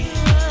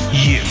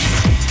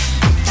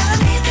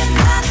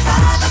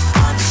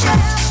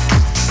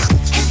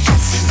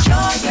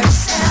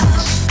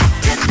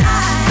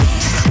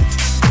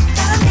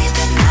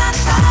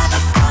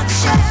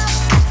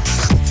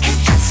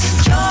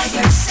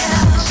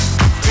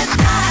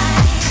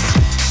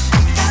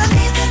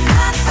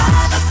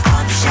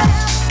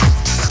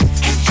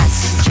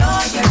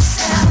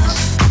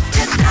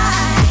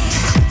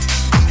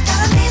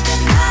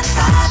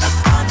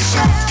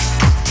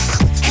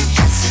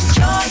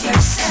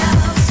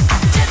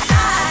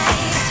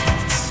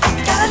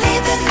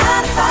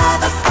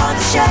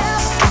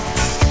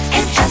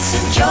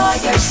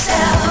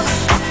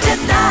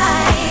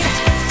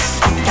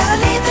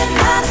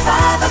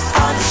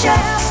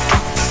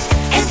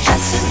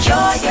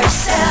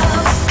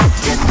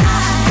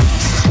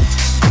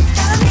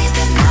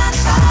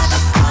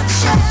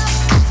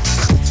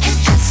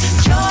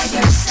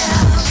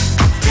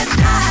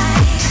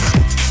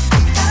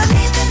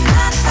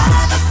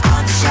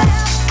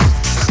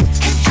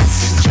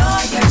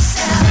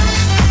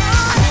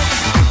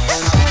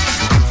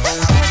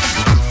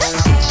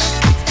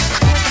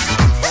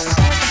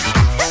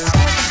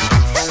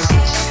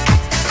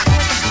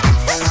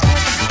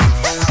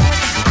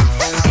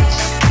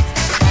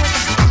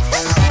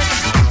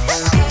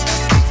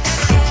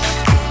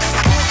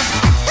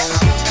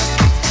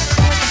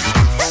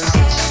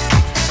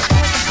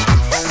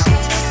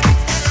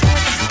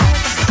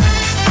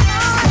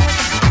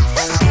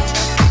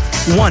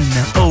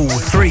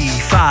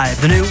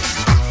 The new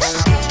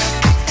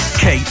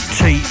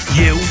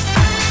KTU.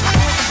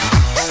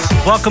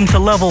 Welcome to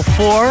level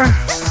 4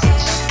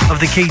 of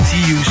the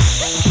KTU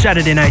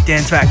Saturday Night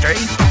Dance Factory.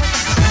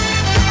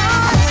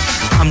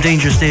 I'm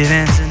Dangerous Dave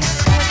Hansen.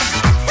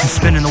 I'm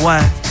spinning the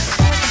wax.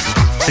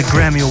 The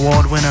Grammy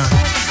Award winner,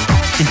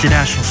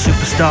 international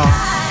superstar,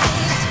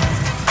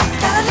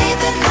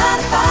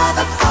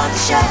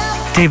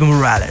 David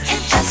Morales.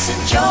 Just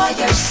enjoy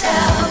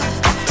yourself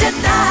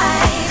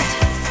tonight.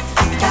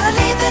 Gotta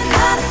leave the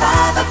 9 to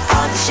 5 up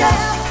on the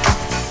shelf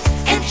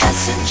and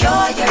just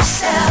enjoy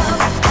yourself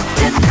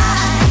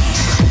tonight.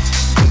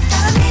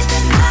 Gotta leave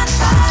the 9 to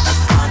 5 up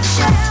on the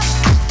shelf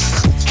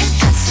and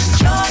just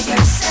enjoy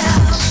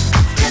yourself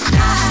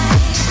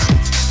tonight.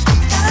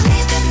 Gotta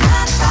leave the 9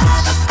 to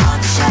 5 up on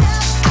the shelf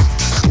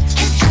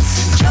and just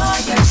enjoy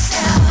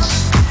yourself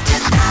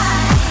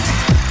tonight.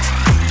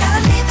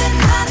 Gotta leave the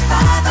 9 to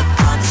 5 up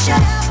on the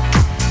shelf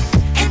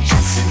and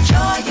just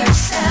enjoy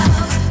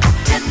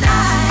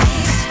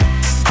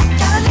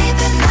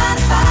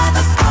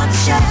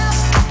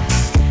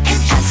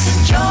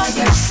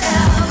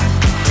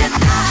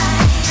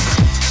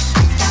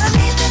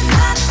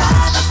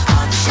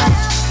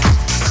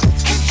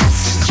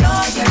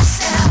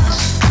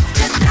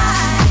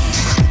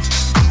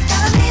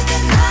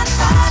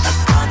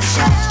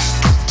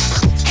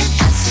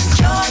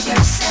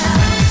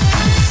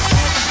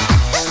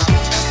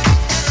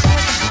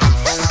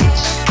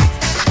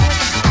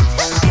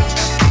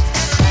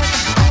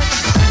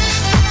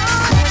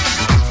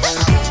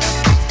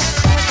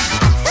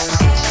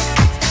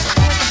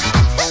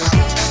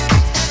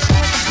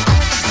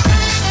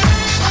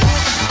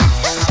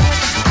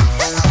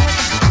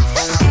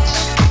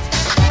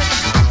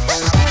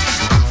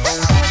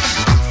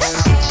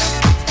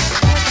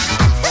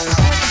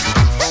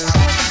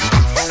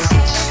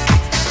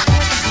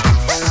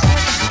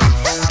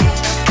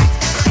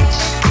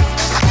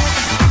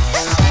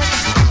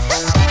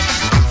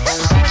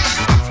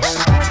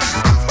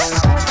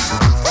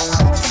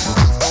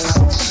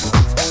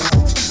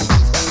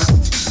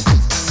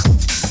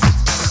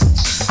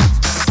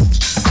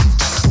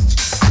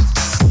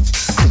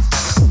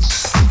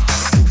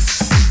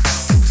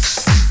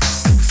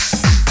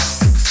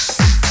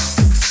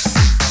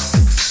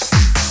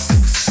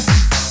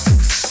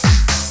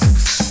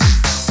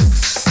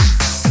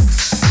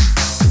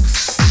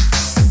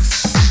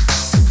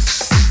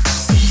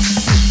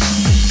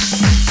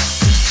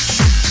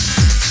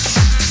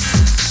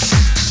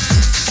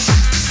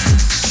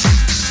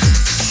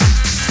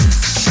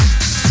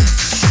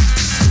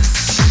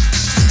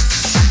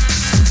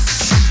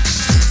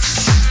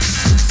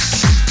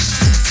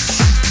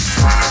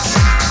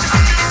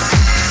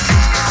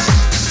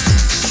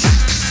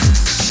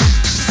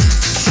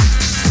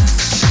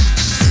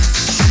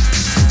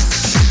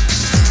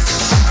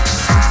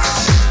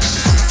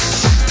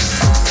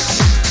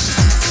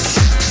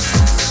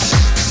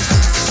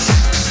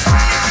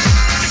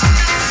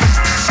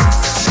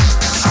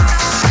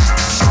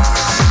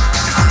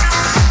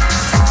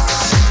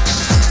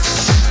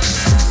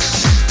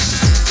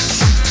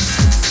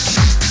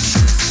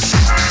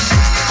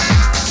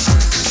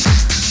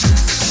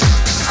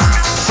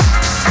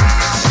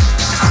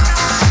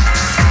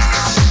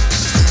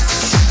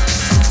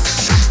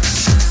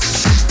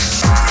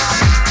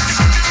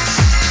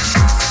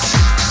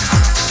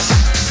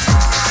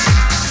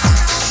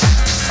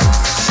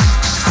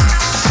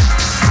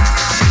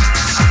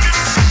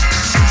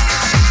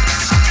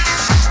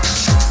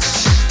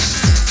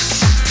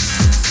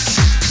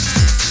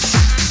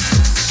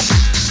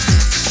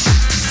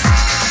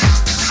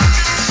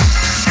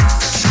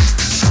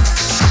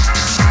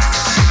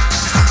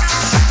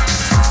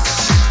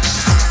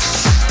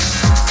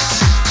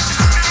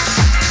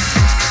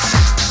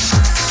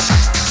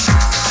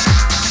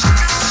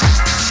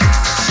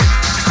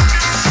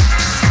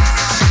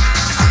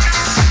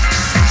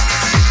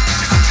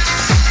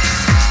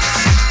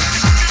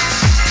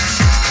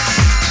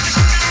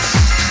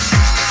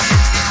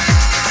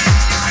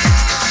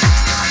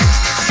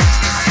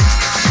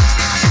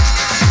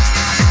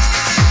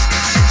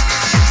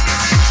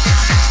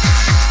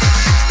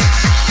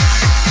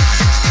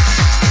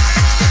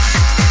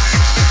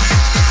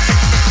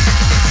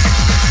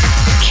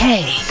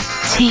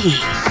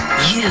WKTU.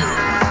 Let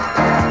me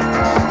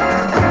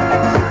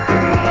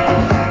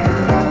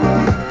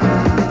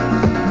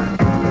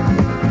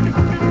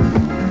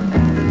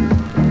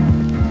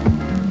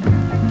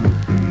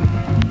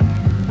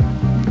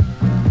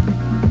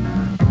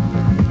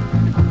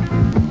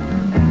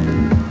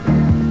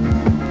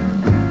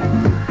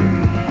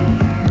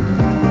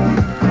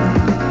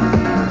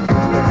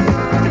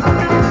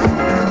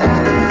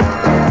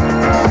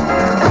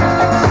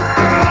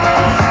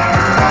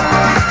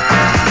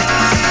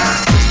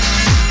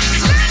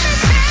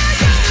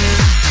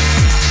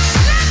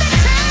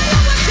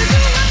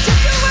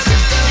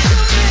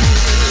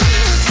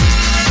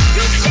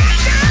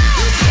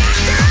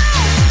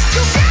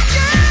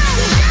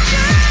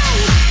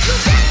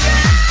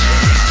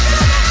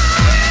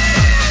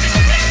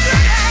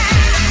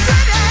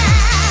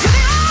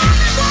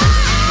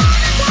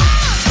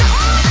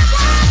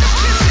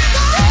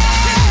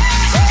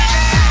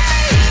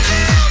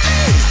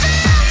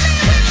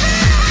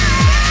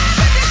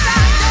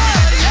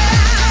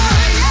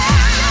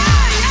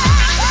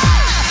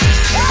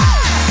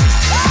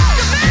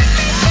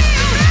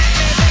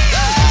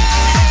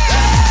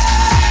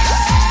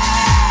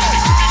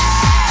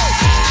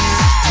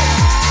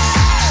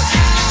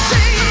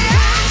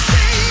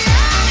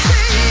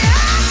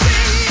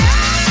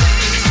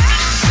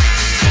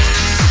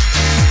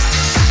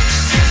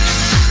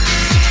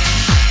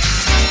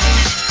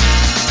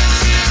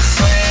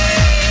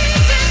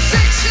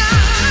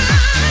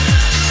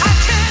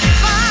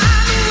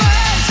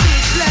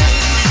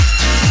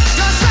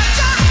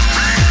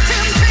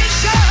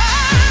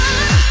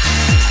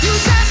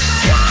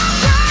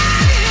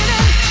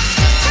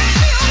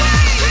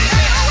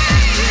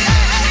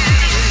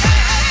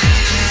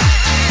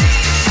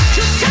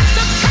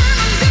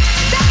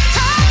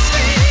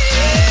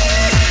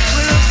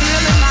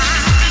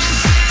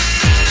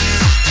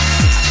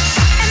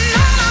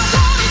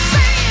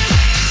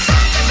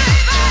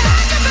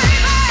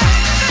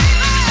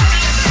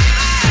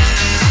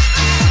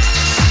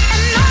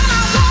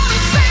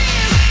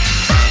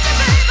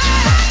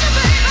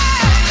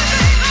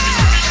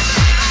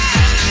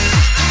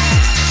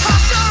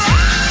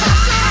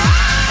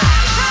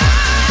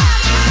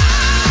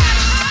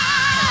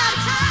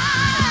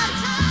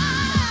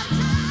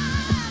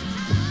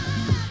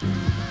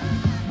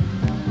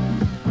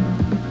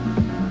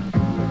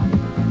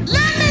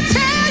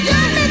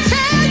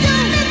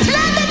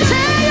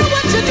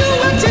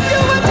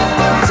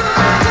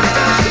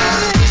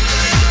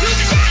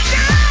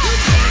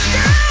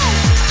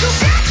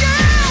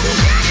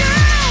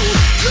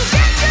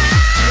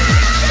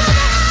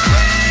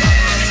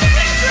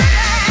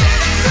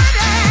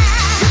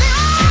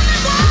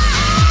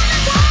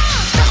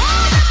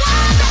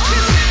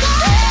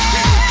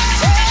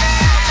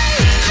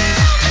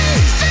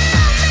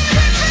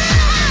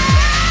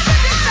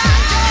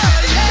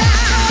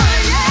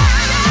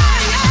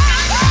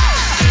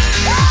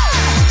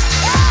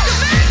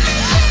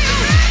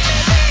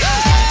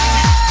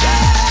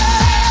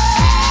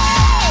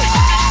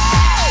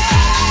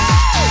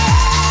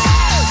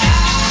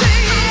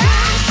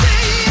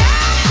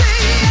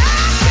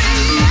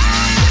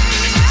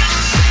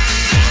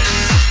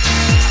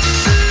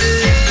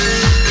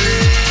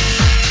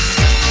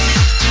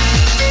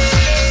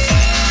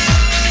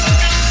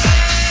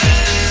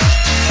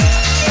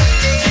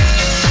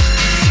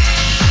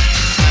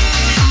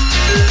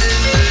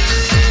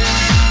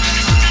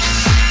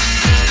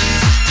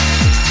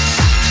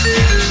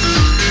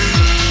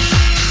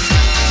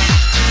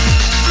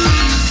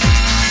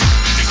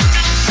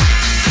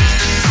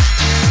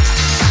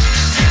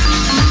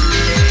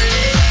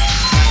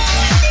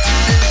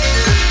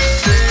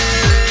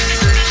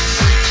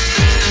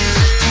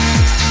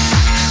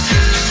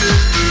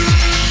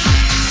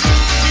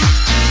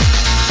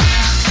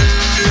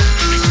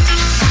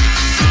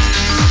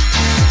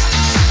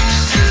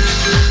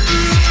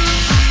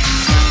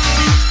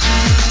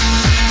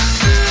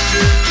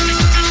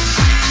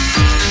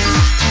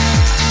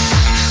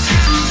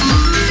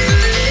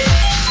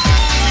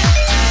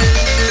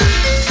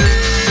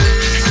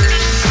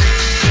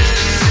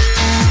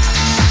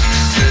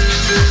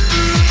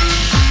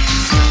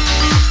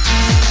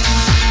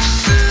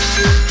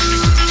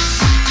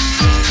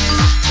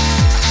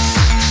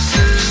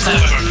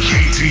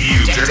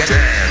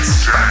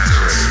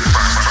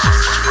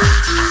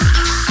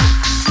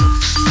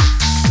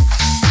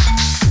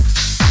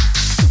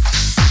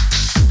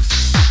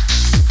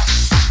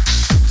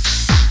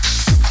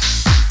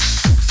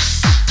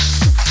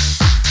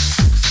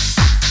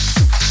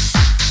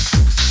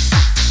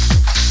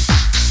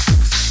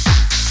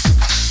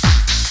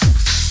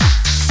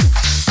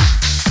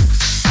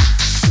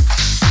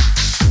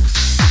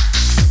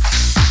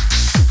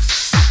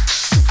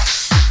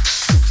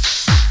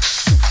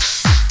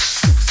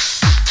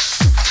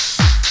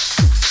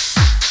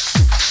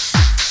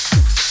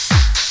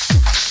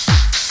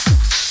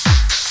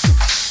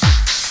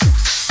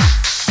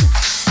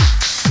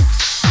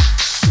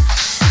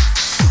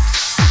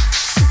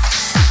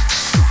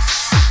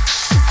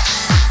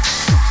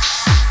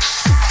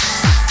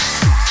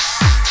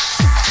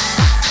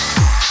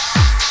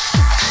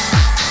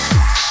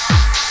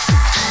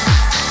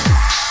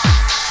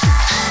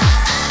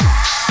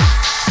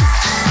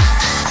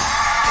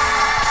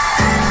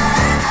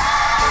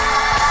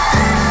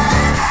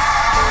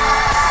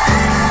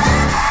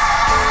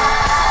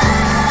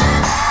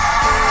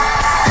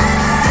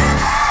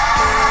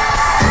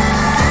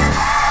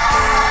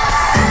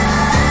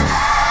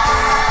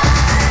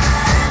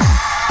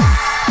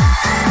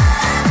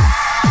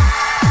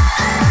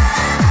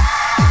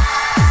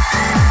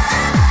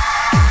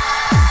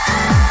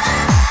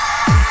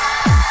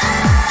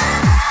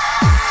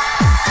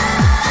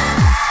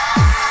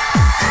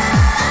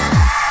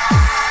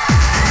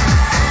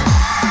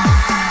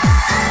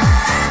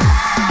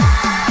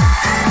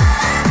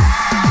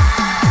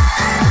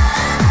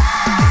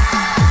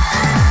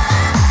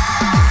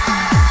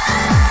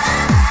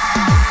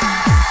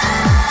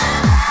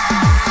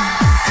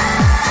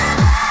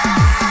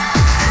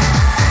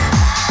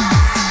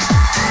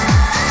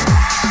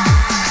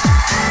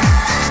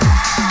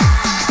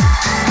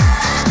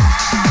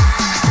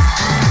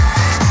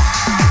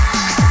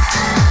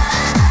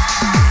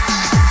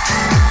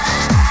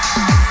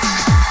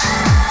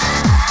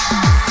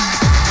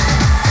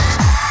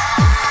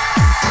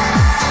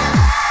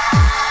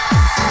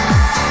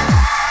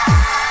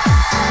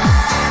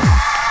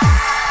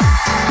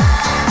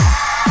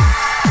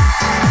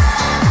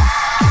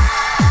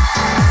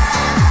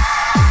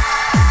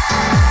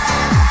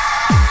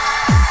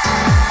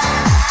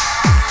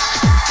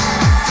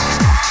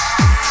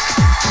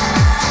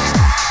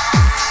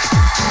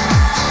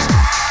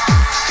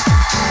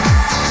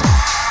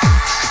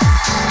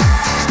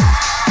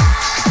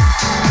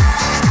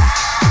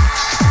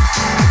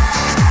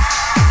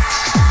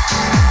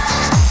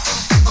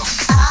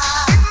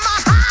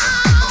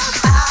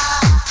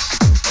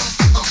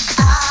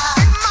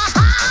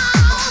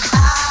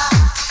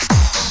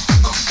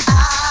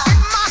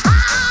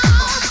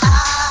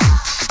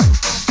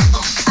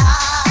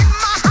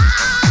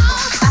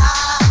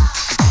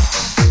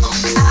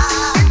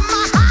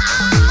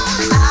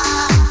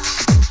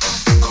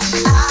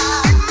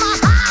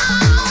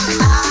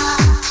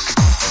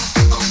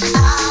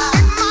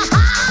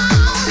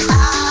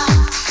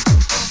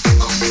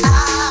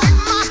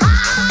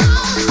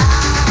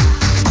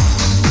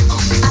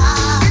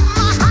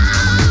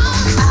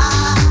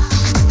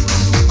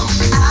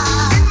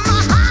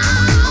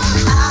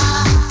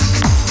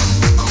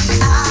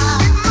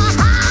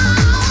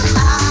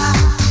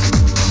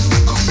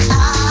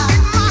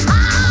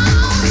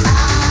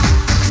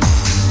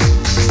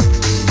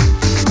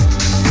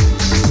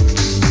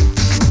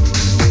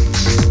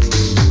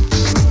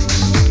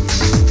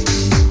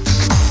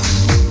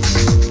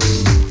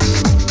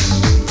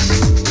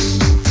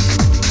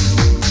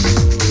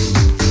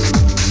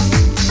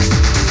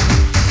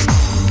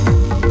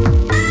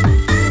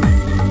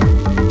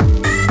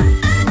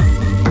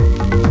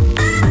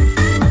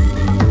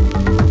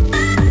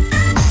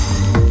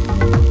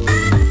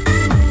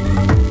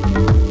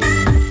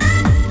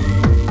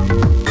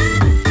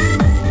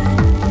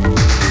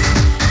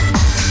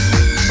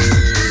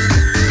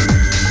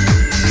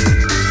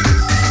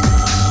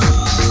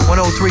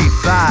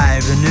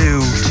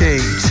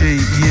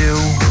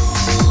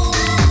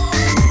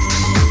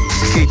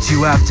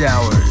KTU After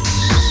Hours.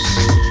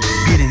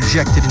 Get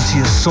injected into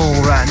your soul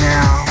right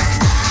now.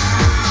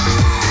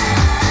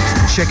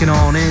 Checking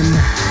on in.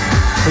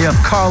 We have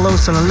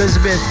Carlos and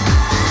Elizabeth,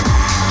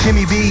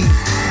 Kimmy B,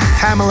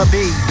 Pamela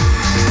B,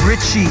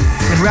 Richie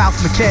and Ralph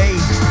McKay,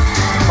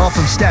 all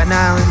from Staten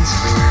Island,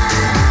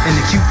 and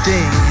the cute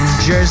thing in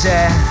Jersey.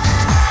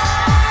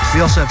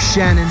 We also have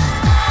Shannon,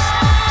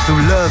 who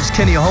loves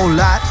Kenny a whole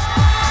lot,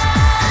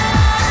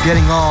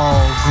 getting all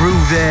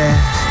groovy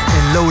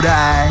in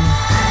Lodi,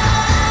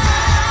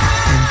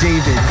 and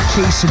David,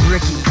 Case and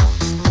Ricky,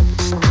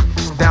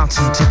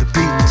 bouncing to the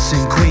beats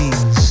in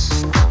Queens.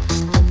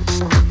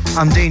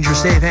 I'm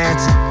Dangerous Dave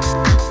Hansen.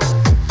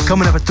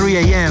 Coming up at 3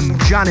 a.m.,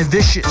 Johnny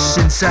Vicious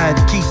inside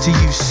the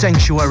KTU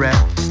Sanctuary.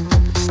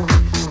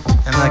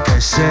 And like I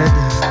said,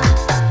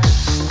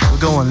 we're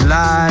going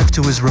live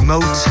to his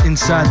remote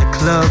inside the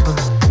club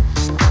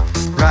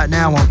right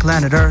now on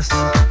planet Earth.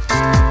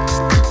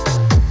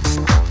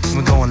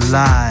 We're going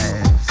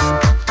live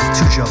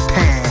to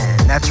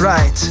Japan. That's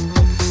right,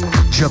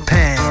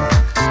 Japan.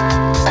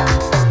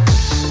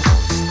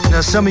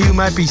 Now some of you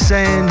might be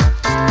saying,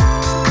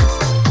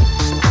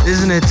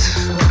 isn't it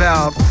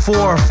about 4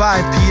 or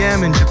 5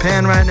 p.m. in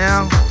Japan right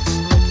now?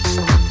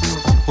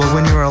 Well,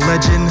 when you're a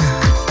legend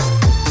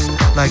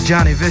like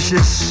Johnny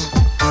Vicious,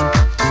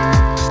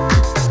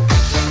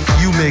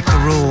 you make the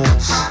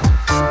rules.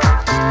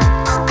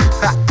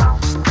 Ha.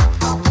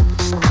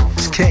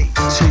 It's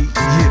KTU.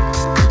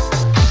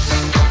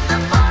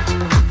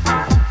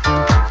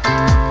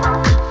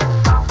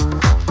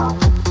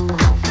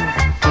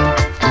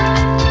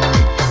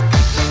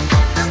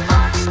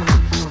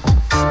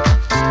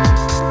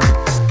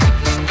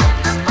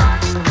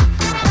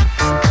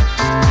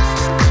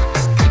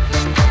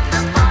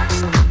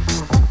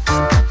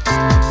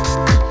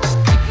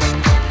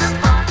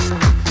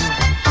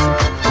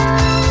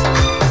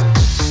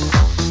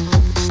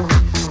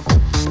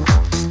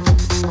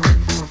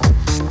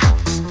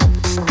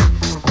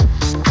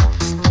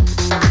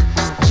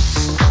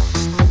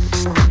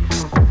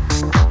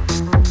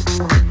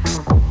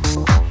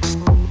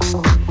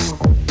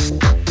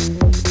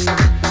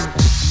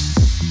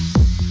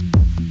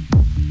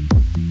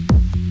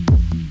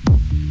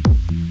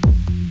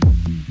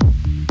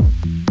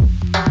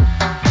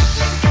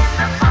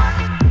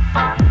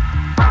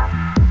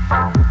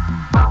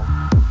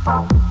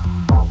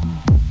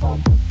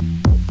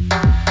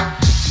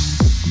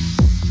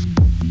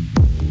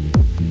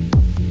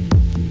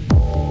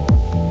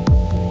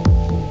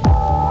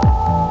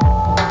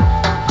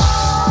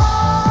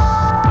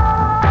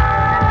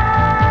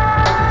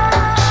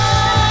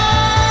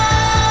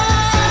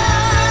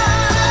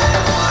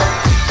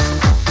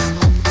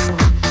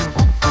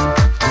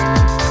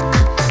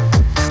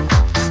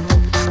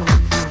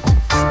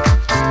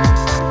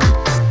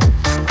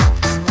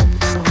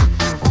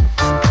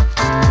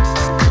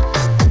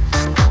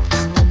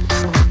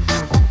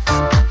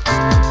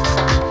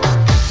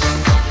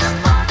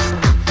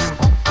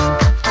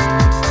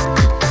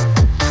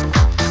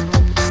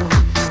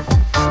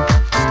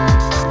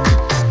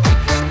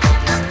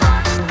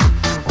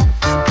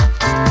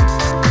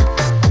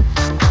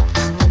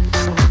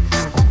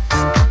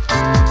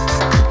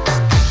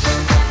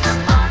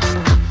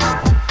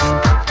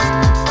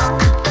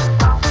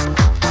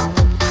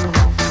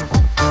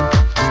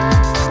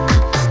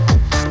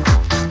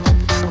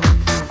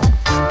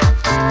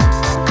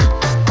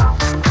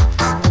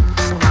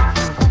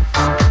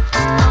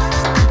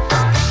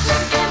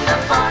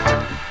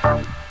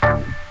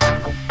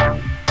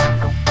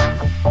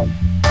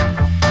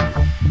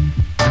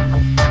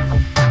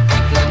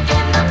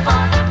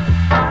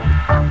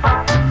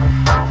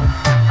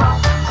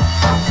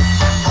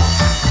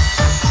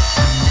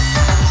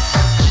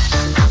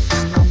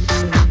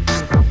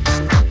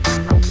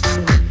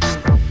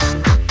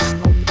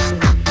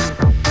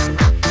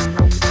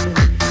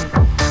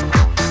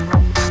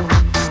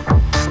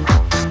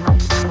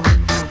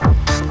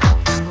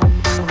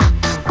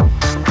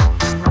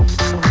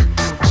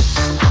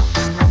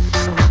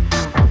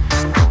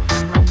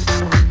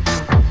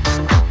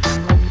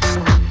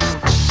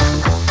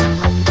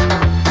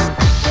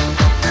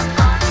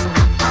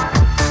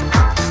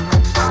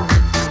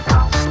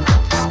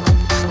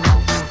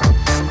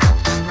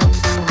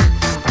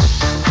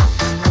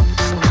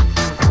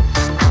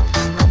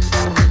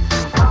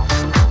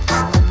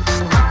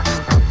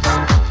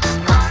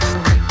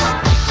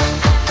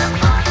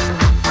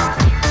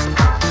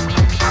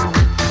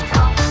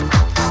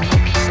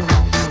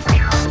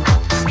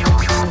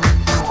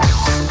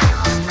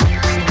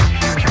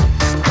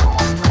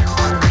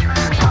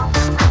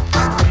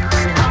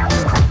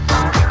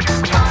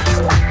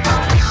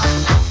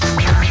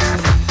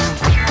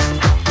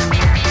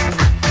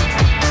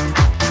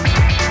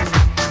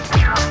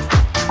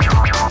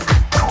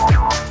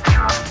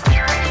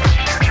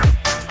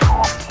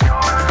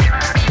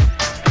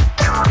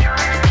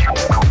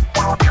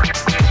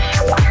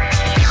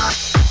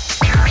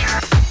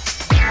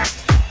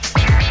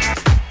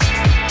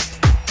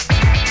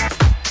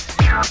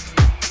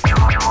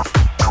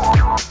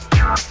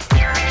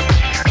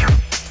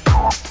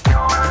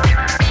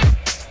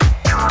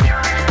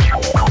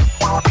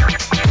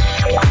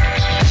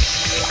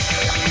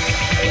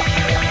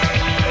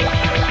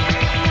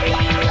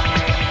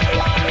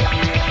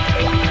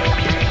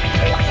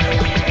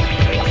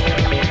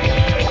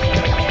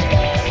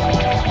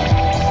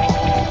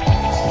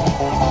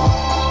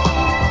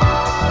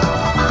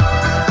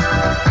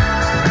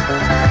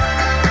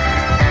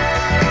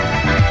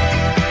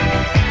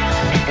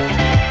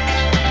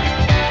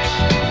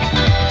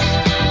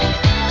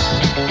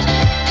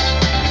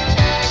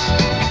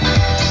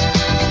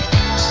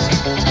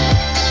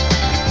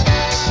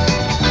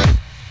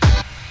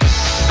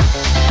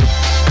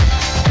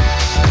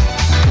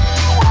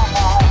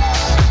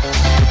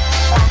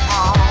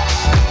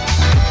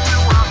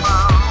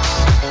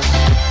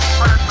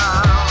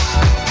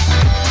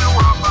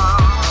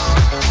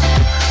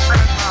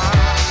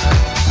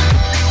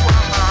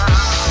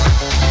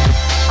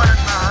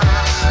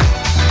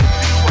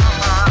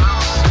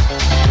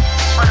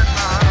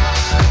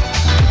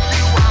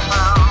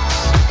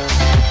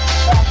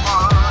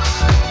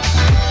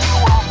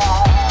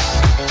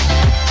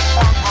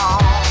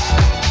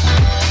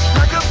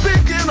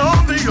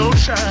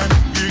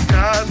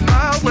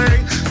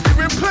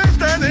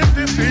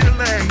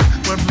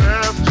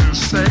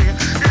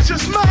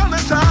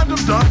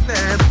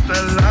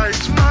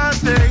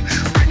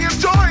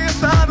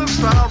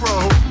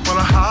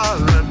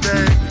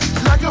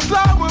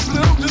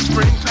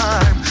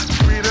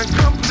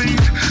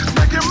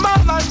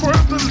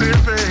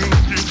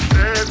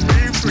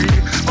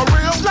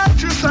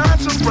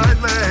 so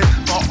brightly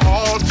for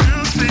all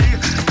to see.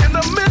 In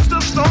the midst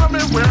of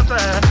stormy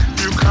weather,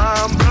 you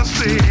calm the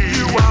sea.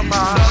 You are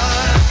my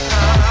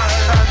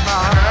sunshine and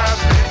my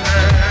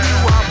happiness. You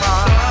are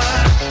my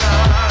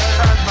sunshine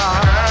and my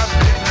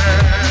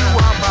happiness. You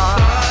are my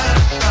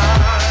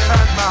sunshine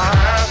and my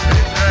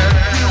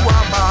happiness. You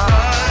are my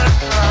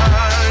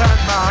sunshine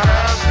and my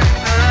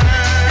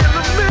happiness. In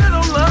the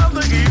middle of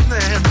the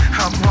evening,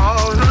 I'm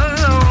all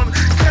alone.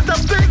 Can't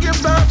stop thinking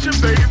about you,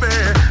 baby.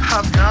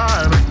 I've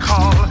got a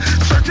call.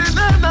 Searching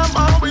and I'm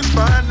always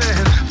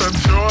finding the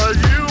joy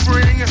you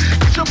bring.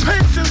 It's your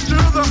patience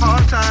through the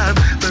hard times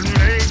that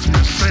makes me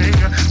sing.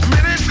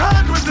 Many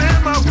times within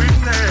my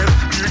weakness,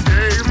 you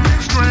gave me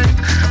strength.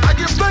 I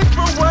give thanks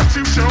for what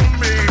you've shown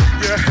me.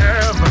 You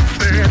haven't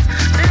said.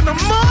 In the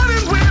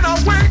morning when I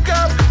wake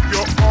up,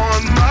 you're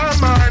on my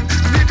mind.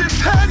 Need to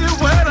tell you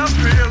what I'm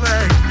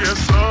feeling. You're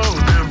so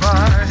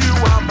divine. You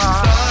are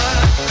my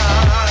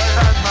sunshine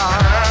and my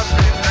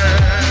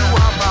happiness. You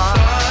are my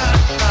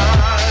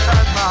sunshine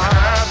and my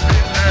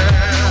happiness.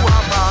 You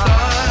are my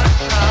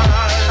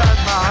sunshine and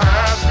my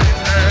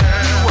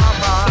happiness. You are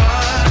my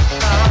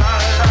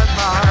sunshine and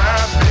my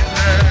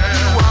happiness.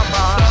 You are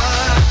my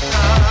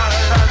sunshine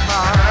and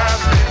my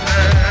happiness.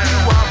 You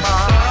are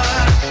my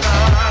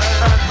sunshine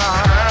and my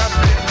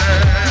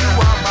happiness. You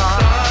are my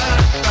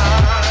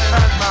sunshine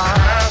and my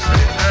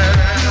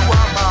happiness. You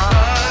are my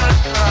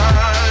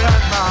sunshine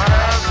and my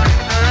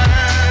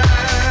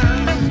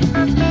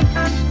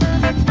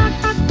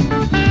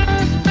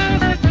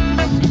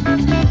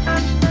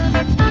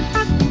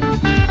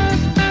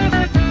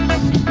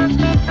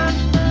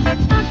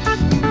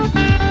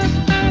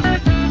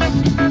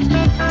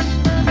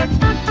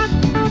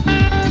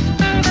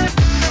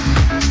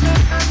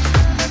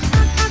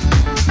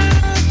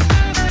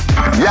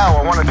Yo,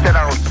 I want to set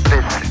out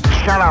this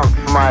shout out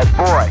to my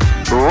boy,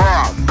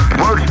 Rob.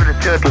 Works for the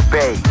Turtle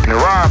Bay. And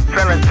Rob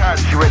fell in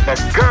touch with the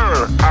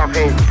girl of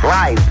his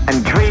life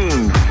and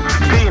dreams,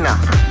 Fina,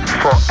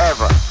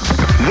 forever.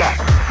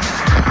 Yes.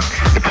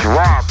 It's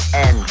Rob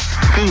and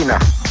Fina.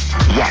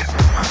 Yes.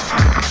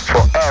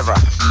 Forever.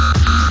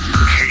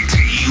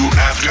 KTU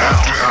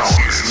Afterhours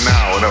is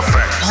now in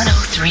effect.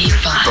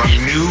 103.5.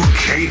 The new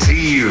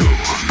KTU.